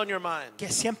always on your mind. que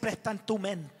siempre está en tu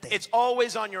mente. It's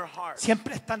always on your heart.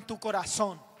 Siempre está en tu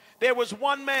corazón. There was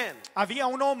one man Había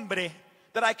un hombre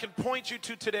that I can point you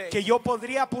to today que yo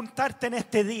podría apuntarte en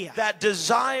este día, that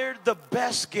desired the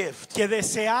best gift, que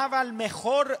deseaba el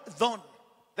mejor don,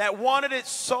 that wanted it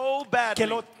so que badly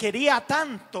lo quería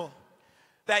tanto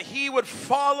that he would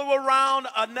follow around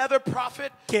another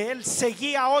prophet que él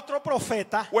seguía a otro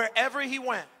profeta wherever he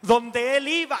went. donde él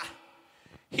iba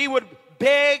He would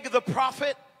beg the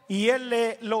prophet y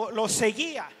él lo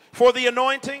seguía for the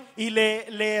anointing, y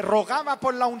le rogaba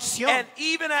por la unción. and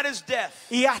even at his death,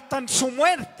 Y hasta en su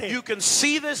muerte you can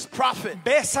see this prophet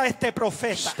ves a este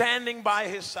profeta standing by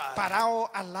his side. parado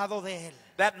al lado de él.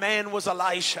 That man was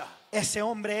Elisha. Ese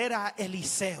hombre era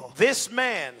Eliseo. This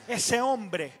man Ese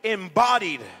hombre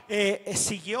embodied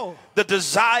siguió the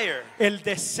desire el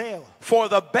deseo for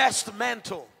the best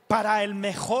mantle, para el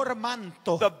mejor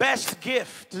manto, the best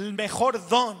gift el mejor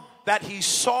don that he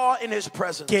saw in his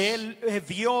presence. que él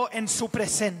vio en su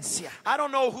presencia. I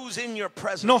don't know who's in your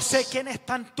presence, No sé quién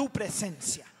está en tu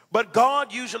presencia, but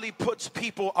God usually puts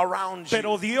people around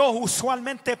pero you Dios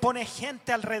usualmente pone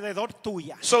gente alrededor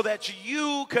tuya so that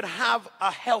you could have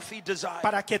a healthy desire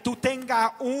para que tú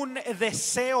tengas un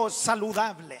deseo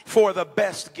saludable for the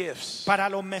best gifts. para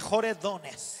los mejores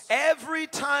dones. Every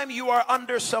time you are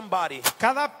under somebody,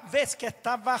 Cada vez que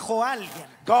estás bajo alguien,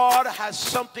 God has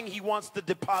something he wants to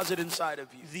deposit inside of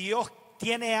you. Dios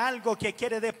tiene algo que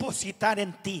quiere depositar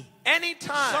en ti.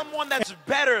 Anytime someone that's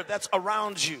better that's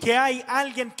around you, Que hay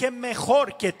alguien que es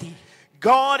mejor que ti.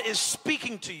 God is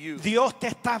speaking to you Dios te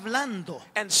está hablando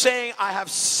and saying, I have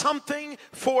something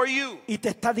for you. y te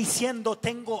está diciendo,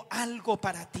 tengo algo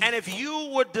para ti. And if you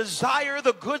would desire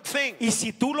the good thing, Y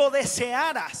si tú lo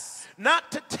desearas,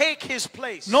 not to take his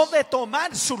place, no de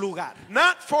tomar su lugar,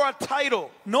 not for a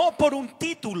title, no por un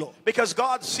título, because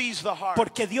God sees the heart.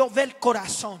 porque Dios ve el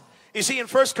corazón. You see, in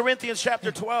 1 Corinthians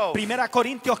chapter 12, Primera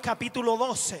Corintios capítulo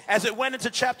 12, as it went into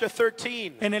chapter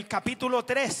 13, en el capítulo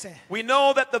 13, we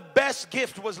know that the best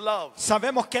gift was love.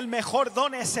 sabemos que el mejor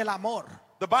don es el amor.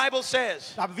 The Bible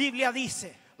says, La Biblia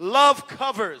dice, love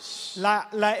covers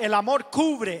el amor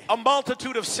cubre a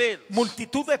multitude of sins.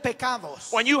 multitud de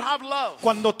pecados. When you have love,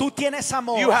 Cuando tú tienes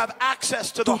amor, you have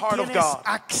access to the tú heart of tienes God.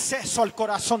 acceso al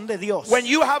corazón de Dios. When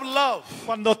you have love,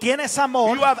 Cuando tienes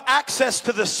amor, you have access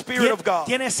to the Spirit of God.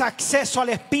 tienes acceso al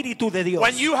Espíritu de Dios.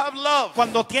 When you have love,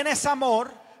 Cuando tienes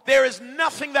amor, there is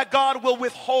nothing that God will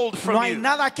withhold no from hay you.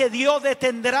 nada que Dios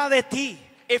detendrá de ti.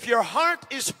 If your heart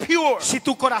is pure Si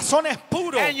tu corazón es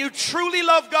puro and you truly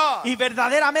love God y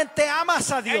verdaderamente amas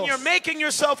a and Dios you're making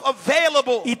yourself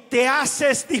available y te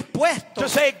haces dispuesto to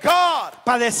say, God,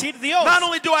 para decir, Dios, not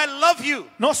only do I love you,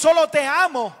 no solo te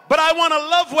amo, but I want to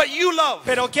love what you love.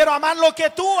 pero quiero amar lo que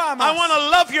tú I amas. want to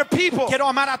love your people. Quiero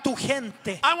amar a tu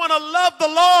gente, I want to love the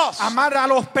lost. amar a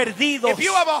los perdidos. If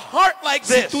you have a heart like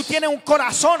Si this, tú tienes un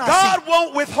corazón así, God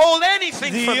won't withhold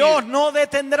anything from Dios you no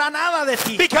detendrá nada de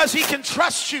ti because he can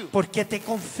trust you. porque te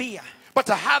confía. But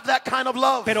to have that kind of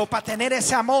love, Pero para tener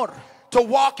ese amor, to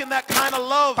walk in that kind of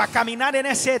love, para caminar en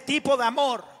ese tipo de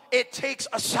amor, it takes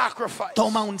a sacrifice.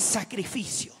 toma un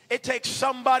sacrificio. It takes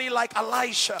somebody like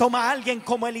Elisha. Toma a alguien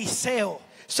como Eliseo.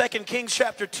 2 Kings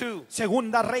chapter 2.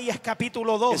 Segunda Reyes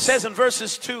capítulo It 2. says in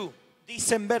verses 2,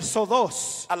 Dice en verso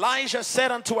 2. Elijah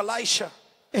said unto Elisha,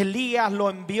 Elías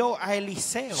lo envió a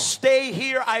Eliseo. stay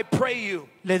here, I pray you,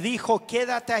 Le dijo,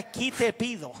 quédate aquí, te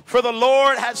pido, for the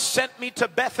Lord has sent me to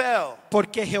Bethel.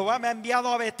 porque Jehová me ha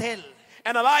enviado a Betel.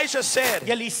 And Elijah said,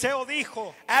 Y Eliseo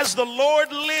dijo, as the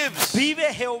Lord lives, vive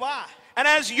Jehová and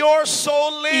as your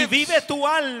soul y lives, vive tu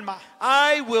alma,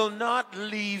 I will not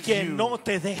leave que you. no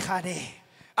te dejaré.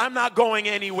 I'm not going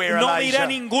anywhere, No iré a Elijah.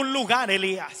 ningún lugar,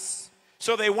 Elías.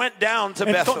 So they went down to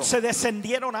Bethel. Entonces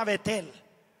descendieron a Betel.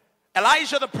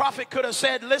 Elijah the prophet could have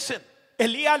said, listen,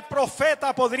 Elías el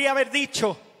profeta podría haber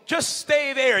dicho, just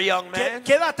stay there, young man.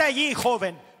 quédate allí,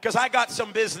 joven. because I got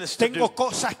some business to Tengo do.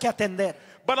 cosas que atender.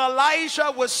 But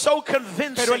Elijah was so Pero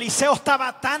convincing. Eliseo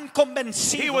estaba tan He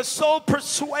convencido, was so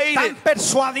persuaded. tan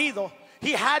persuadido,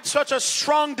 He had such a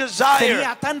strong desire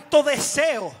tenía tanto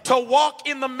deseo to walk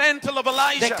in the mantle of de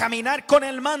Elijah caminar con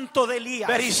el manto de Elías,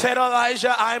 that he said,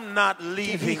 Elijah, I'm not que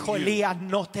leaving dijo you. Elías,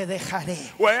 no te dejaré.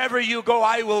 Wherever you go,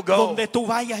 I will go. Donde tú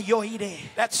vayas yo iré.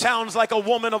 That sounds like a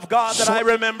woman of God that I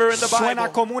remember in the Suena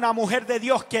Bible. como una mujer de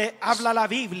Dios que habla la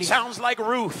Biblia. Sounds like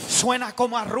Ruth. Suena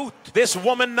como a Ruth. This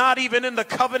woman not even in the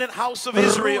covenant house of Ruth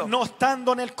Israel. no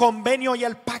estando en el convenio y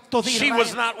el pacto de She was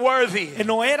Israel. not worthy.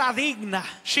 No era digna.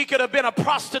 She could have been a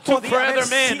prostitute for Podía haber other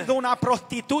men. sido una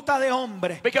prostituta de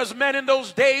hombre. Because men in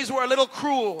those days were a little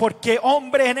cruel. Porque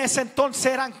hombres en ese entonces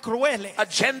eran crueles. A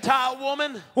Gentile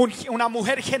woman, Una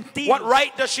mujer gentil. what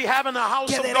right does she have in the house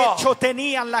 ¿Qué of derecho God?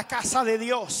 tenía en la casa de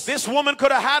Dios? This woman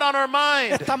could have had on her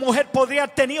mind Esta mujer podría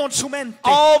haber tenido en su mente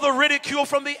all the ridicule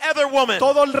from the other woman,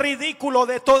 todo el ridículo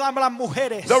de todas las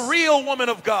mujeres. the real woman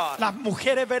of God, Las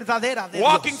mujeres verdaderas de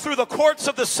walking Dios. through the courts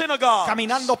of the synagogue,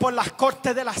 Caminando por las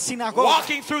cortes de las sinagogas.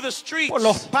 walking through the streets, Por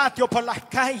los patios, por las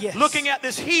calles. looking at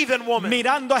this heathen woman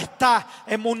Mirando a esta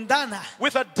mundana.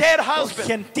 with a dead husband.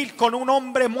 Gentil con un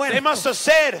hombre They muerto. must have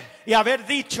said, Y haber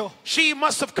dicho. she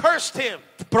must have cursed him.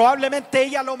 Probablemente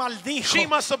ella lo maldijo. She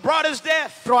must have brought his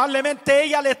death. Probablemente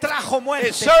ella le trajo It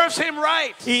muerte. serves him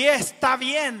right. Y está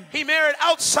bien. He married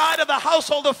outside of the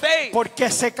household of faith Porque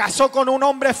se casó con un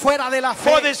hombre fuera de la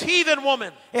for fe. this heathen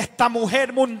woman. Esta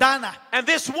mujer mundana. And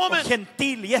this woman,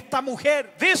 Gentil. Y esta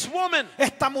mujer.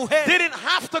 Esta mujer. didn't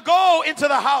have to go into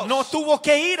the house. No tuvo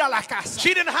que ir a la casa.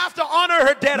 She didn't have to honor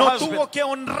her dead No husband. tuvo que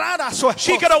honrar a su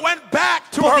She could esposo. have went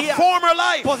back to her former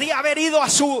life. Podía haber ido a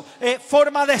su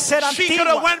forma de ser She could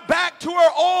have antigua. went back to her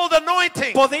old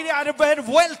anointing. Podría haber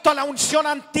vuelto a la unción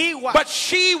antigua. But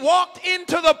she walked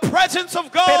into the presence of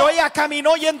Pero God. ella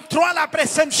caminó y entró a la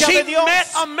presencia She de Dios. met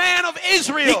a man of Y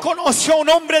Israel. conoció a un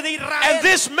hombre de Israel. And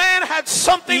this man had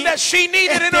something Y that she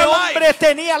needed in este her hombre life.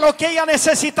 tenía lo que ella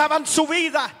necesitaba en su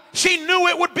vida. She knew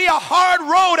it would be a hard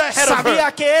road ahead of her.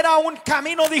 Sabía que era un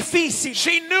camino difícil.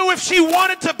 She knew if she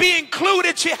wanted to be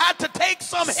included, she had to take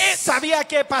some hits. Sabía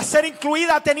que para ser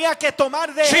incluida tenía que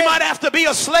tomar de She él. might have to be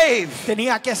a slave.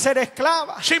 Tenía que ser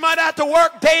esclava. She might have to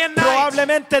work day and night.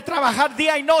 Probablemente trabajar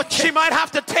día y noche. She might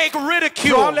have to take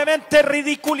ridicule. Probablemente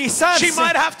ridiculizarse. She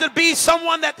might have to be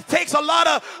someone that takes a lot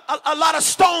of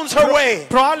stones her way.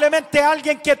 Probablemente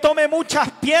alguien que tome muchas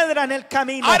piedras en el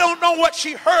camino. I don't know what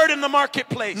she heard in the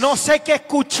marketplace. No sé qué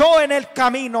escuchó en el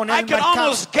camino, en I el can mercado.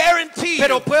 almost guarantee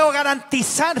Pero you, puedo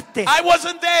garantizarte I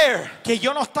wasn't there, que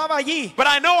yo no estaba allí. but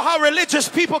I know how religious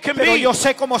people can Pero be. yo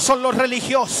sé cómo son los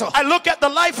religiosos. I look at the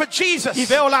life of Y Jesus.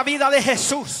 veo la vida de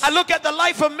Jesús. I look at the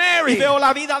life of Y Mary. veo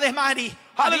la vida de Mari.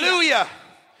 Hallelujah.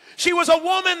 She was a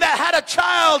woman that had a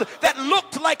child that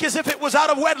looked like as if it was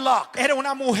out of wedlock. Era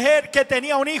una mujer que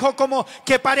tenía un hijo como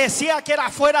que parecía que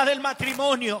era fuera del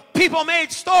matrimonio. People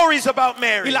made stories about Y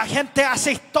Mary. la gente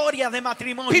hace historias de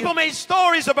matrimonio. People made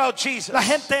stories about Jesus. La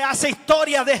gente hace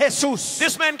historias de Jesús.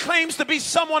 This man claims to be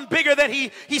someone bigger than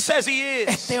he says he is.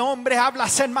 Este hombre habla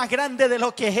ser más grande de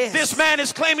lo que es. This man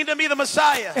is claiming to be the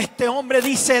Messiah. Este hombre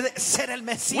dice ser el We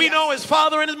Mesías. know his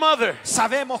father and his mother.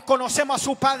 Sabemos, conocemos a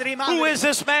su padre y Who madre. is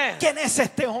this man? ¿Quién es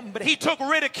este hombre? He took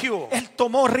ridicule. Él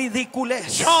tomó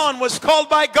ridiculez. John was called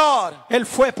by God. Él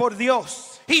fue por Dios.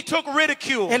 He took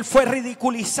ridicule. Él fue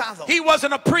ridiculizado. He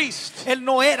wasn't a priest. Él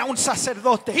no era un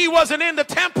sacerdote. He wasn't in the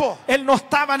temple. Él no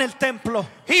estaba en el templo.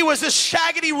 He was this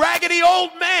shaggedy, raggedy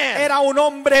old man Era un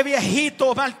hombre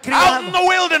viejito, out in malcriado. the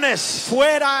wilderness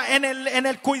Fuera en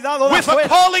el cuidado de with a afuera.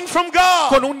 calling from God.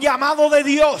 Con un llamado de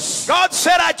Dios. God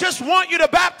said, I just want you to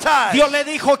baptize. Dios le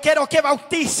dijo, quiero que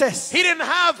bautices. He didn't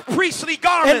have priestly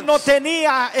Él no garments.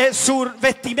 tenía su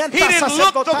vestimenta He didn't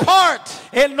look the sacerdotal. part.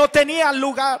 Él no tenía el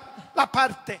lugar, la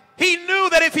parte. He knew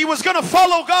that if he was going to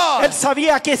follow God, Él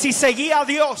sabía que si seguía a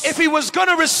Dios, if he was going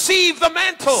to receive the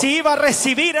mantle, si iba a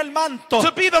recibir el manto,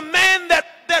 to be the man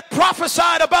that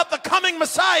prophesied about the coming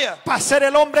Messiah, para ser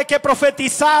el hombre que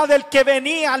profetizaba del que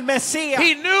venía al Mesías,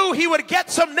 he knew he would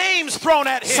get some names thrown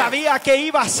at him. sabía que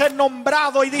iba a ser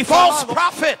nombrado y False difamado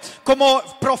prophet, como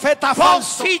profeta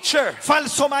false falso, teacher,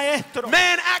 falso maestro,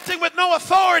 man acting with no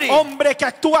authority, hombre que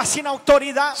actúa sin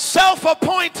autoridad,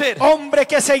 self-appointed. hombre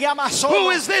que se llama solo.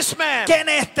 Who is this this man? ¿Quién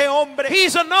es este hombre?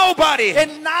 He's a nobody. Es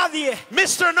nadie.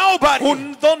 Mr. Nobody.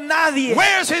 Un don nadie.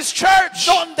 Where's his church?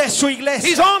 ¿Dónde es su He's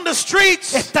iglesia? on the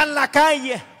streets. Está en la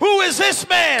calle. Who is this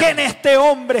 ¿Quién man? es este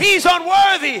hombre? He's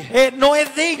unworthy. No es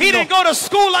He digno. didn't go to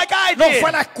school like I No fue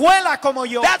a did. la escuela como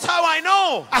yo. That's how I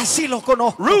know. Así lo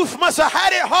conozco. Ruth must have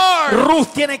had it hard.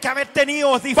 Ruth tiene que haber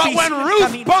tenido But difícil when el Ruth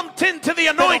camino. bumped into the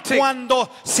Pero anointing, cuando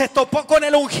se topó con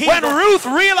el ungido, when Ruth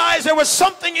realized there was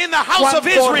something in the house of cuando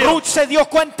Israel, Ruth se dio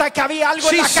cuenta que había algo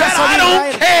en she la said, casa I de don't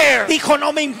Israel, care. dijo,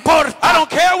 no me I importa. don't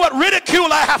care what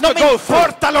ridicule I have No to me go through.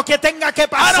 importa lo que tenga que I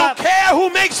pasar. don't care who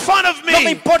makes fun of No me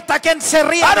me. importa quién se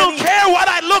ríe I de don't mí. care what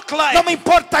I look No like. me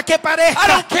importa qué I parezca.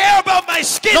 don't care about my No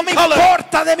skin me color.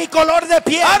 importa de mi color de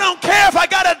piel. I don't care if I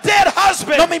got a dead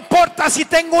husband. No me importa si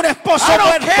tengo un esposo I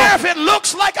don't care muerto. if it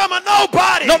looks like I'm a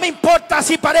nobody. No me importa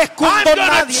si parezco un I'm don going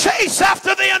to nadie. chase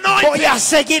after the Voy anointing. a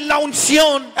seguir la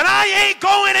unción And I ain't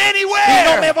going y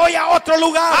no me anywhere. voy a otro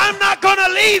lugar. I'm not going to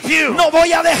leave you. No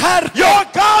voy a dejarte. Your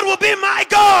God will be my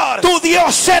God. Tu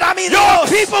Dios será mi Your Dios.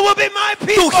 people will be my Tu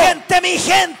people. gente mi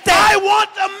gente. I want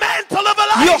the mantle of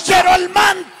Yo Elijah. quiero el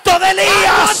manto de I want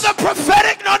Elías. the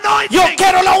prophetic anointing. Yo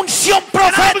quiero la unción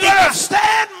And I'm going profética. to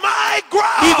stand my Y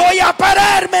ground voy a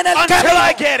pararme en el until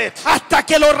I camino get it. hasta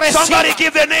que lo reciba. Somebody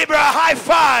give their neighbor a high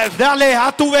five. Dale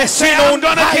a tu Say, vecino I'm un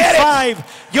gonna high get it. five.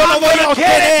 Yo lo I'm voy a gonna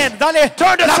get obtener. Dale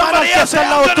Turn to la mano somebody que else, está al say,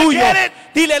 lado I'm gonna tuyo. get it.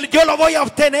 Dile, yo lo voy a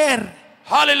obtener.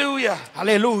 Hallelujah.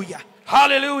 Aleluya.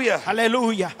 Hallelujah.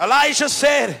 Aleluya. Elijah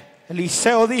said,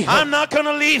 Eliseo dijo, I'm not going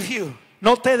to leave you.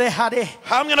 no te dejaré.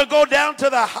 I'm going to go down to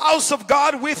the house of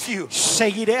God with you.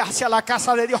 Seguiré hacia la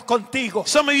casa de Dios contigo.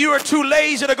 Some of you are too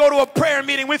lazy to go to a prayer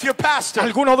meeting with your pastor.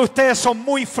 Algunos de ustedes son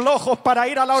muy flojos para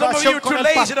ir a la Some of you oración are con too el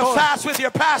lazy to pastor. fast with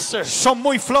your pastor. Son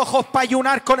muy flojos para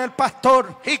ayunar con el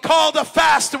pastor. He called a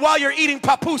fast while you're eating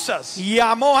papusas. Y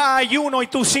llamó a ayuno y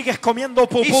tú sigues comiendo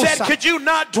He said, pupusa. could you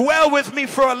not dwell with me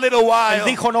for a little Él while?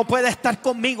 dijo, no puedes estar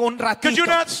conmigo un Could you ratito.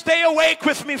 not stay awake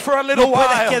with me for a little No puedes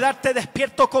while? quedarte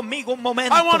despierto conmigo un momento.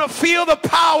 I want to feel the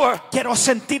power. Quiero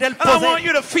sentir el And I want poder.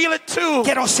 you to feel it too.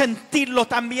 Quiero sentirlo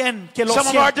también. Que lo Some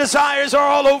of our sienta. desires are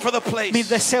all over the Mis place.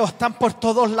 deseos están por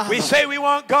todos We lados. say we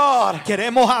want God,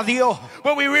 Queremos a Dios,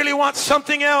 but we really want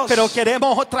something else. pero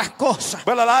queremos otras cosas.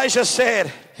 Well, Elijah said,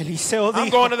 Eliseo I'm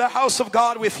dijo, going to the house of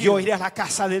God with yo you. iré a la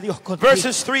casa de Dios contigo.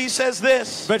 Verses 3 says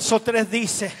this, Verso 3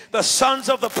 dice, the sons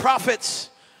of the prophets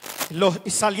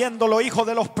saliendo los hijos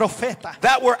de los profetas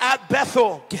that were at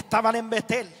Bethel que estaban en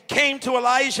Betel, came to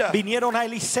Elijah vinieron a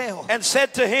Eliseo and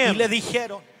said to y him, le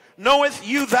dijeron, knoweth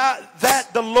you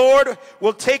that the Lord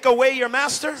will take away your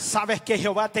master ¿sabes que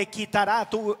Jehová te quitará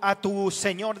a tu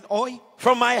Señor hoy?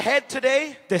 from my head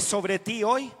today? ¿De sobre ti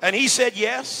hoy? And he said, Y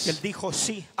él yes, dijo,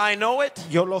 sí, I know it.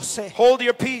 yo lo sé, Hold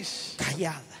your peace.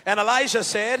 callad. And Elijah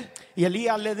said, Y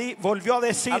Elías volvió a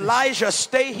decir, Elijah,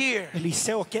 stay here.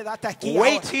 Eliseo, quédate aquí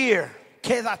Wait ahora. here.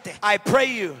 Quédate, I pray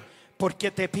you.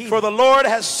 porque te pido. For the Lord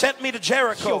has sent me to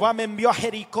Jericho. Jehová me envió a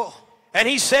Jericó. And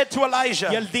he said to Y Elijah,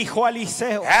 él dijo a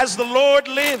Eliseo, as the Lord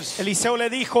lives, Eliseo le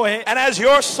dijo, and as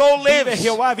your soul vive lives,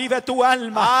 Jehová, vive tu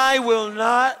alma, I will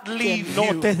not que leave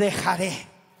no you. te dejaré.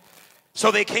 So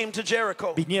they came to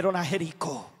Jericho. Vinieron a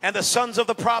Jericó. And the sons of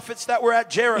the prophets that were at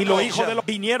Y Jericho los hijos de los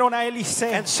vinieron a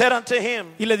Eliseo and said unto him,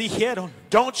 y le dijeron,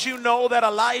 don't you know that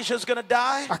Elijah's going to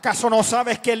die? ¿acaso no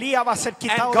sabes que Elías va a ser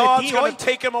quitado And de God's ti going hoy? to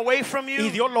take him away from Y you?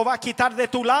 Dios lo va a quitar de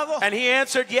tu lado. And he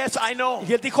answered, yes, I know.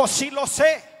 Y él dijo, sí lo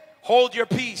sé. Hold your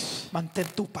peace. Mantén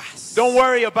tu paz. Don't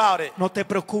worry about it. No te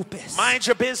preocupes. Mind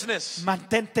your business.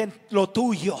 Mantente en lo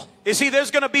tuyo. You see,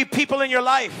 there's going to be people in your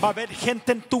life Va a haber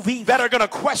gente en tu vida that are going to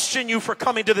question you for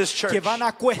coming to this church. que van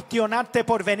a cuestionarte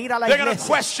por venir a la They're going to iglesia.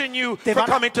 question you Te for van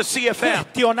a coming to CFM.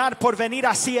 cuestionar por venir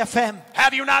a CFM.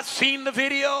 Have you not seen the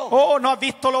video? Oh, ¿no has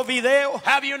visto los videos?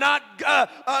 Have you not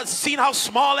seen how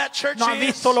small that church ¿No has is?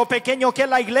 visto lo pequeño que es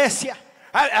la iglesia?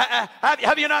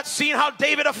 Have you not seen how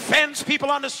David offends people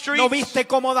on the streets? ¿No viste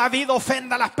cómo David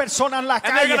ofende a las personas en la And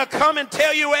they're going calle? to come and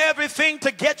tell you everything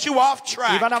to get you off Y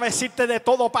track. van a decirte de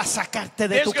todo para sacarte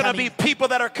de There's tu going to be camino. people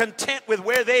that are content with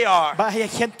where they are. Va a haber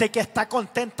gente que está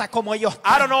contenta como ellos I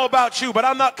están. don't know about you, but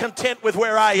I'm not content with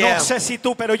where I No am. sé si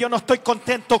tú, pero yo no estoy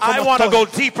contento I como want to go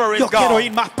estoy. deeper in Yo quiero God.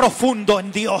 ir más profundo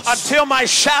en Dios. Until my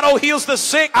shadow heals the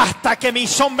sick. Hasta que mi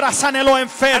sombra sane los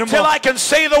enfermos. Until I can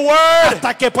say the word.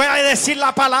 Hasta que pueda decir la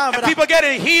And palabra. people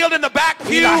getting healed in the back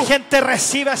Y la pew. gente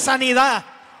recibe sanidad.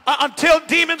 until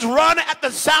demons run at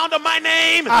the sound of my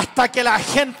name. hasta que la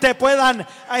gente puedan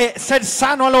ser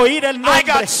sano al oír el I nombre.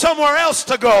 got somewhere else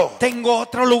to go. Tengo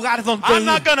otro lugar donde I'm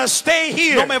not ir. going to stay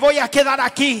here No me voy a quedar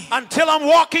aquí until I'm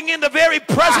walking in the very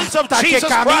presence of hasta que Jesus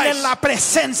camine en Christ. la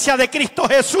presencia de Cristo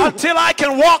Jesús, Until I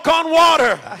can walk on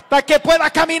water. hasta que pueda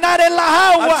caminar en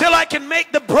las aguas, Until I can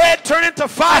make the bread turn into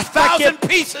hasta 5,000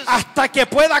 pieces. que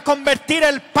pueda convertir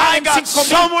el pan I en got 5,000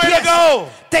 somewhere to piezas. go.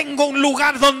 Tengo un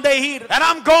lugar donde ir And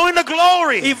I'm going to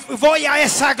glory. y voy a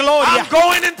esa gloria. I'm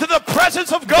going into the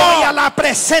presence of Voy a God. la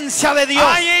presencia de Dios.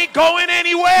 I ain't going No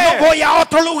anywhere. voy a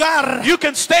otro lugar. You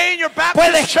can stay in your Baptist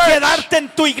Puedes church. quedarte en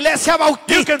tu iglesia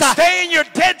You can bautista. stay in your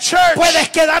dead church. Puedes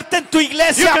quedarte en tu You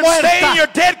iglesia can stay in your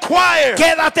muerta. dead choir.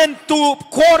 Quédate en tu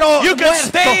coro You can muerto.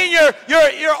 stay in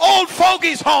your old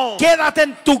fogey's home. Quédate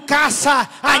en tu casa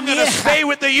I'm going to añeja. stay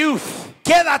with the youth.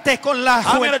 Quédate con la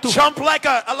I'm going to juventud. jump like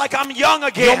I'm young Yo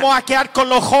again. me voy a quedar con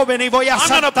los jóvenes y voy a I'm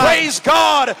going to saltar. praise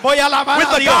God Voy a alabar with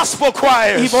a the Dios gospel y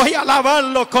choirs. voy a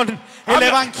alabarlo con el I'm-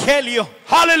 evangelio.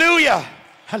 Hallelujah.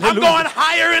 I'm Aleluya. going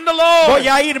higher in the Lord. Voy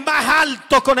a ir más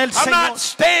alto con el I'm Señor. not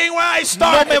staying where I No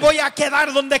started. me voy a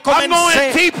quedar donde I'm going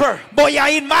comencé. deeper. Voy a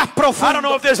ir más I don't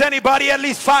know profundo. if there's anybody, at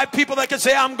least 5 people that can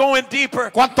say I'm going deeper.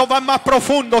 ¿Cuántos van más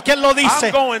profundo? ¿Quién lo I'm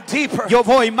dice? going deeper. Yo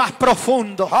voy más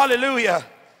profundo. Hallelujah.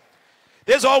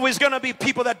 There's always going to be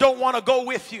people that don't want to go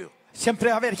with you. Siempre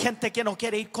va a haber gente que no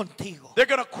quiere ir contigo. They're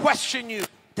going to question you.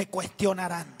 Te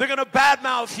cuestionarán. They're going to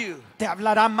badmouth you. Te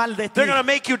hablarán mal de ti. They're going to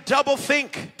make you double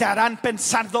think. Te harán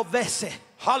pensar 2 veces.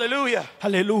 Hallelujah.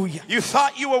 Aleluya. You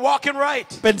thought you were walking right.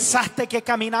 Pensaste que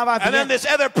caminaba And then bien. this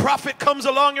other prophet comes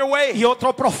along your way. Y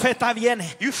otro profeta viene.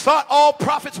 You thought all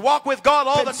prophets walk with God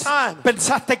all the time.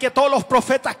 Pensaste que todos los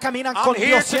profetas caminan I'm con here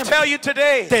Dios to siempre. tell you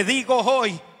today, Te digo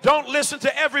hoy, don't listen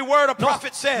to every word a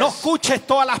prophet no says. escuches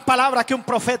todas las palabras que un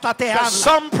profeta te habla.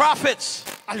 Some prophets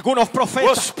Algunos will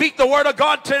profetas speak the word of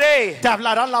God today te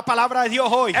hablarán la palabra de Dios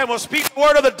hoy and will speak the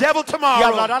word of the devil y tomorrow.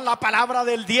 hablarán la palabra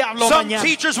del diablo Some mañana.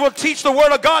 teachers will teach the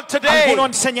word of God today, Algunos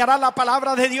enseñarán la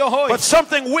palabra de Dios hoy. but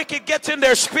something wicked gets in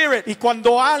their spirit Y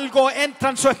cuando algo entra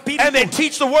en su and they espíritu,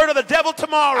 teach the word of the devil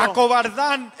tomorrow.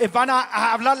 acobardan, van a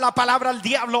hablar la palabra al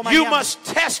diablo You mañana. must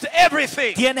test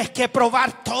everything. Tienes que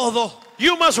probar todo.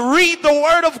 You must read the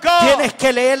word of God. Tienes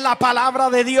que leer la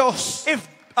palabra de Dios. If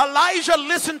Elijah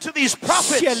listened to these Si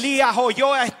prophets, Elías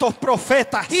oyó a estos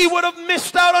profetas, he would have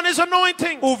missed out on his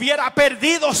anointing. hubiera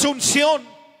perdido su unción,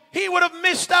 He would have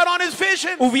missed out on his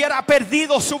vision. hubiera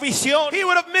perdido su visión, He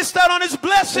would have missed out on his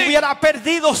blessing. hubiera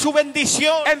perdido su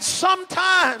bendición. And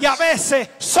sometimes, Y a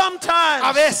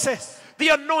veces, the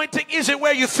anointing isn't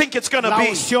where you think it's going to la be.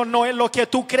 unción no es lo que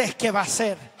tú crees que va a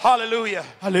ser. Hallelujah.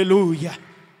 Aleluya.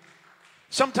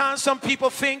 Sometimes some people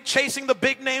think chasing the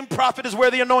big name prophet is where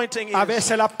the anointing A is.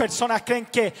 veces las personas creen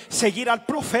que seguir al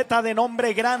profeta de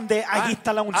nombre grande, allí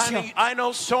está la unción. I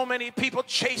know so many people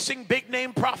chasing big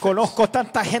name prophets. Conozco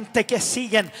tanta gente que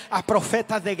siguen a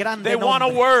profetas de grande They want a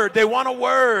nombre. word. They want a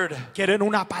word. Quieren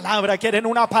una palabra, quieren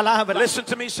una palabra. Listen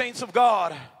to me, saints of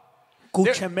God.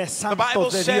 Escúchenme, the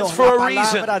Bible santos de says Dios. for La a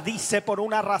palabra dice por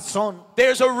una razón.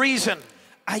 There's a reason.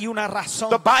 Hay una razón.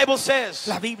 The Bible says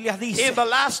La Biblia dice, in the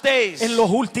last days en los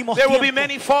últimos there will be tiempos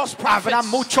many false habrá prophets.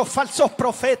 muchos falsos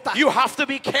profetas. You have to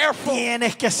be careful.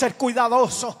 Tienes que ser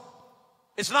cuidadoso.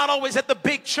 It's not always at the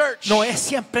big church No es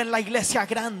siempre en la iglesia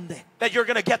grande that you're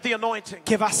going to get the anointing.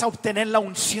 que vas a obtener la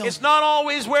unción. It's not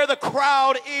always where the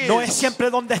crowd No es is siempre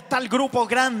donde está el grupo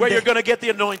where you're grande going to get the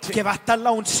anointing. que va a estar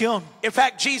la unción. In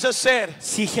fact, Jesus said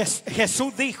Si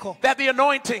Jesús dijo that the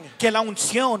anointing que la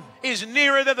unción is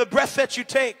nearer than the breath that you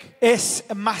take. es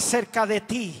más cerca de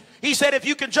ti, He said if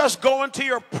you can just go into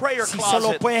your prayer si solo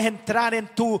closet. puedes entrar en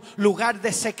tu lugar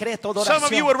de secreto de Some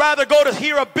of you oración. would rather go to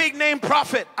hear a big name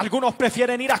prophet, Algunos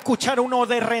prefieren ir a escuchar uno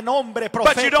de renombre but you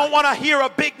profeta, don't want to hear a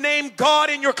big name God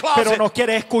in your pero closet. no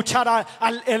quieres escuchar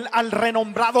al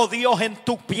renombrado Dios en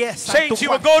tu pieza, en tu Saints, you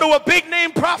would cuarto. go to a big name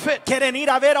prophet, Quieren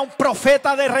ir a ver a un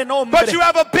profeta de renombre, but you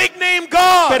have a big name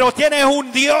God, pero tienes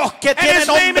un Dios que tiene his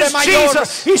name nombre is mayor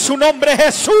Jesus. y su nombre es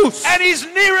Jesús. and he's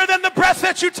nearer than the breath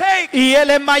that you take. Y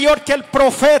Él es mayor que el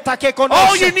profeta que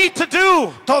All you conoce. need to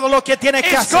do Todo lo que tienes que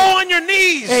is go hacer on your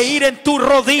knees es ir en tu in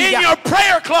rodilla your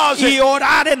prayer y closet,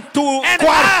 orar en tu and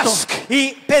cuarto ask.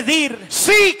 y pedir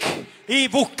seek, y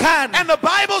buscar. and the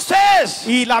Bible says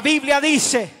Y la Biblia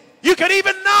dice, you can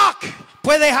even knock,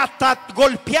 puedes hasta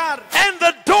golpear and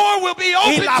the door will be y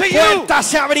open la to you. puerta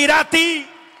se abrirá a ti.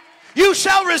 You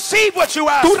shall receive what you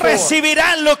ask Tú for.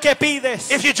 recibirás lo que pides.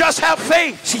 If you just have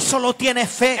faith Si solo tienes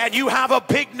fe and you have a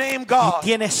big name y God,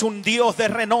 tienes un Dios de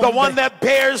the one renombre, that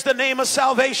bears the name of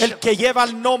salvation, el que lleva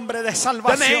el nombre de the name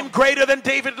salvación, greater than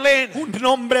David Lynn, un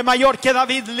nombre mayor que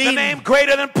David the Lin, name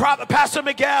greater than Pastor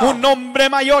Miguel, un nombre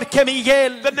mayor que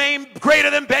Miguel, the name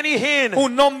greater than Benny Hinn,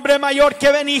 un nombre mayor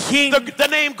que Benny Hinn, the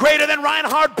name greater than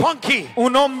Reinhard Punky,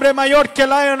 un nombre mayor que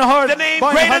Lionheart, the name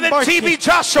greater than T.B. un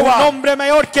Joshua. nombre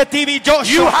mayor que T.B. You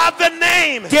Joshua. have the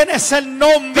name, Tienes el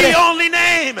nombre the only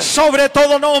name, sobre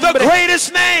todo the nombre, greatest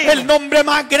el name, nombre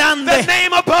más the grande,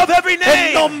 name above every el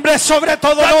name, nombre sobre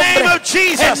todo the name nombre, of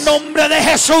Jesus. el nombre de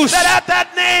Jesús, That at that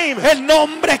name el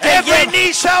nombre que every lleva,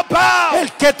 knee shall bow, el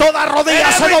que toda rodilla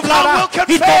and se every doblará tongue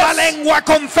will y toda confess lengua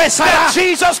confesará that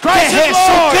Jesus que Christ is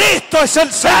Lord. Jesucristo es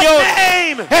el Señor. That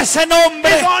name Ese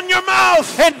nombre is on your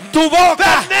mouth. en tu boca,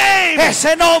 That name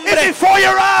ese is nombre before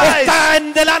your eyes. está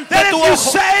en delante That de if tu you ojo.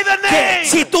 say the Que name,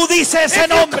 si tú dices ese if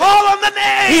you nombre call on the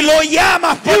y name, lo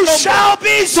llamas por you nombre, shall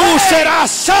be tú saved. serás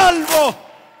salvo.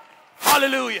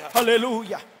 Hallelujah.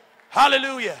 Aleluya,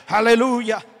 Hallelujah.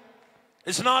 aleluya.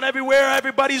 It's not everywhere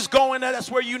everybody's going. That's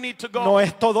where you need to go. No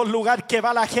es todo lugar que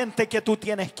va la gente que tú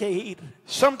tienes que ir.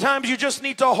 Sometimes you just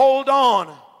need to hold on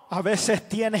A veces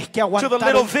tienes que the aguantar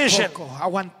little un vision poco,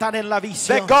 aguantar en la that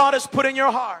visión God has put in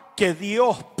your heart. que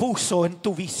Dios puso en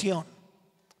tu visión.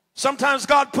 Sometimes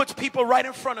God puts people right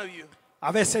in front of you,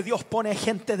 A veces Dios pone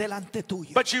gente delante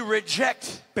tuyo, but you reject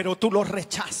pero tú los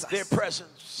rechazas, their presence.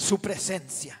 su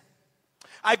presencia.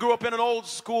 I grew up in an old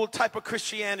school type of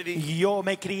Christianity Y yo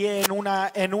me crié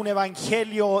en un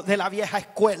evangelio de la vieja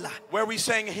escuela, where we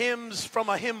sang hymns from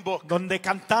a hymn book. donde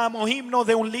cantamos himnos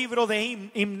de un libro de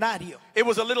himnario. It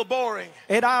was a little boring.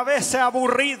 Era a veces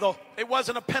aburrido. It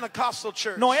wasn't a Pentecostal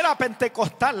church. No era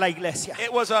pentecostal la iglesia.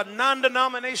 It was a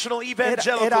non-denominational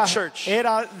evangelical Era church.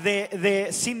 de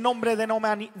sin nombre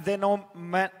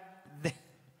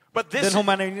But this is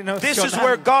denominacional.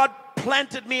 where God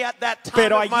planted me at that time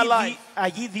Pero of my life.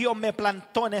 allí Dios me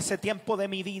plantó en ese tiempo de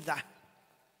mi vida.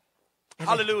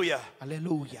 Hallelujah.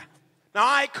 Aleluya. Now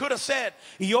I could have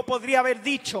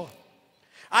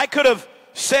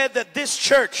said that this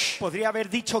church Podría haber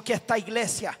dicho que esta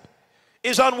iglesia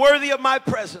is unworthy of my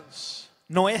presence.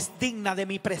 no es digna de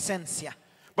mi presencia.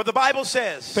 But the Bible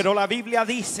says Pero la Biblia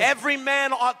dice, every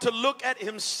man ought to look at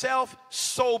himself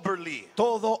soberly.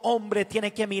 todo hombre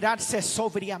tiene que mirarse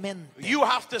sobriamente. You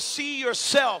have to see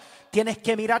yourself Tienes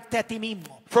que mirarte a ti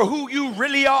mismo for who you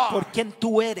really are. por quién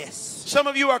tú eres. Some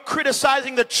of you are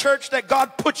criticizing the church that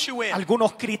God put you in.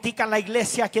 Algunos critican la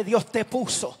iglesia que Dios te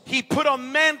puso. He put a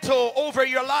mantle over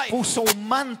your life Puso un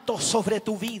manto sobre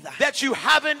tu vida that you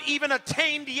haven't even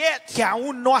attained yet. que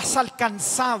aún no has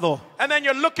alcanzado. And then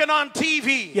you're looking on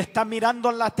TV Y estás mirando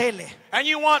en la tele and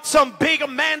you want some big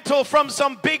mantle from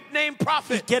some big name y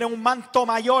prophet. quieres un manto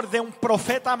mayor de un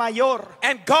profeta mayor.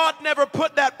 And God never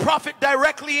put that prophet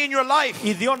directly in your life.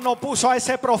 Y Dios no puso a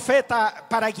ese profeta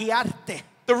para guiarte.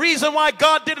 The reason why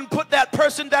God didn't put that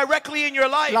person directly in your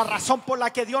life, La razón por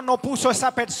la que Dios no puso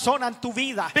esa persona en tu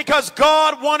vida because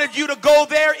God wanted you to go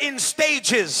there in es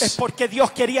stages. porque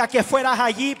Dios quería que fueras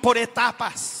allí por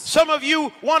etapas. Some of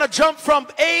you want to jump from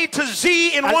A to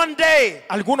Z in one day.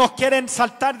 Algunos quieren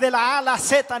saltar de la A a la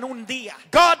Z en un día.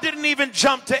 God didn't even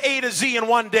jump to A to Z in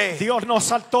one day. Dios no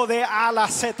saltó de A a la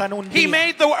Z en un He día.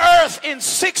 made the earth in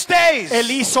 6 days. Él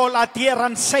hizo la tierra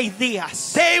en 6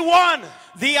 días. Day 1,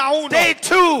 Día 1, day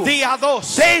 2, día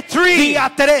 2, day 3,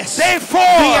 día 3, day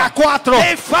 4, día 4,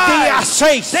 day 5, día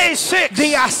 6, day 6,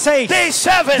 día 6, day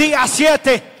 7. día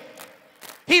 7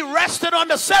 He rested on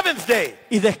the 7th day.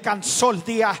 y descansó el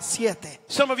día 7.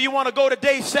 Some of you want to go to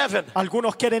day 7.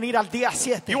 Algunos quieren ir al día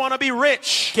 7. You want to be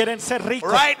rich Quieren ser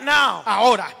ricos right now.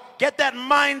 ahora. Get that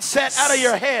mindset out of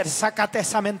your head. Sácate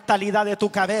esa mentalidad de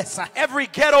tu cabeza. Every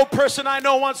ghetto person I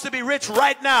know wants to be rich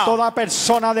right now. Toda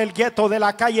persona del gueto de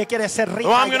la calle quiere ser rica.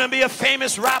 Oh, I'm going ya. to be a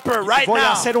famous rapper right Voy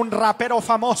now. a ser un rapero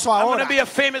famoso I'm going ahora. to be a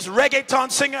famous reggaeton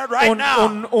singer right now.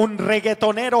 Un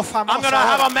reggaetonero I'm famoso going to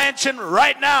have ahora. a mansion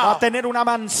right Va now. a tener una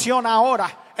mansión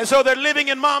ahora. And so they're living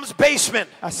in mom's basement.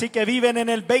 Así que viven en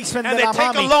el basement And de they la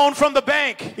take a mami. loan from the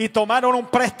bank Y tomaron un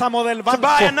préstamo del to banco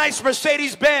buy a nice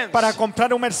Mercedes Benz. para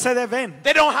comprar un Mercedes-Benz.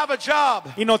 They don't have a job.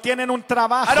 Y no tienen un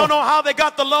trabajo. I don't know how they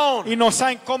got the loan. Y no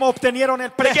saben cómo obtenieron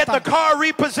el They get the préstamo. car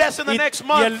repossessed in the next Y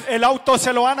month el auto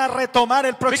se lo van a retomar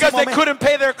el because próximo they mes. couldn't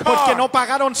pay their Porque car. no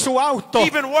pagaron su auto.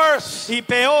 Even worse, Y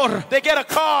peor, they get a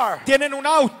car, tienen un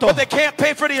auto but they can't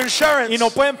pay for the insurance, y no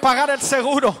pueden pagar el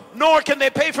seguro. nor can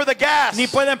they pay for the gas. Ni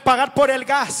pueden pagar por el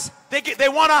gas. They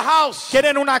want a house,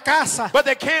 quieren una casa, but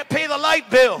they can't pay the light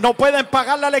bill. no pueden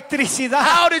pagar la electricidad.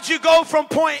 How did you go from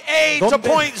point A to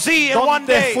point Z in one ¿Dónde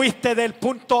day? fuiste del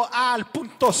punto A al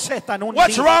punto Z en un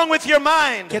What's día? wrong with your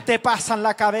mind? ¿Qué te pasa en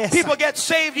la cabeza? People get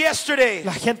saved yesterday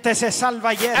La gente se salva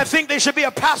ayer and think they should be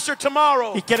a pastor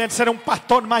tomorrow. y quieren ser un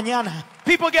pastor mañana.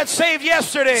 People get saved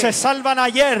yesterday Se salvan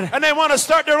ayer and they want to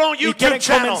start their own y YouTube quieren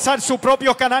channel. comenzar su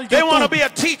propio canal They want to be YouTube.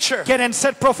 a teacher. Quieren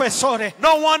ser profesores.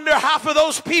 No wonder half of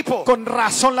those people Con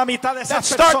razón la mitad de that esas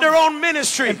start their personas own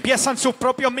ministry empiezan sus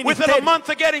propios within a ministerios month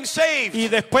of getting saved, y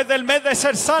después del mes de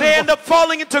ser they end salvos up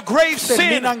falling into grave sin.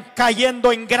 terminan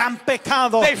cayendo en gran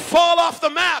pecado They fall off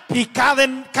the map. y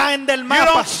caen del You mapa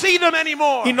don't see them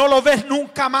anymore y no lo ves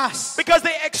nunca más because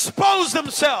they expose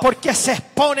themselves. porque se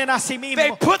exponen a sí They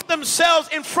mismos, put themselves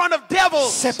in front of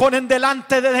devils. se ponen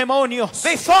delante de demonios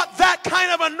They thought that kind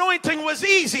of anointing was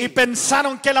y easy.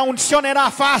 pensaron que la unción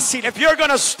era fácil. If you're going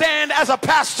to stand as a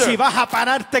pastor, Si vas a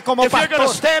pararte como if you're going to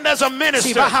pastor, stand as a si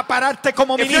minister, vas a pararte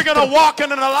como if you're going to ministro, walk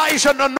in an Elijah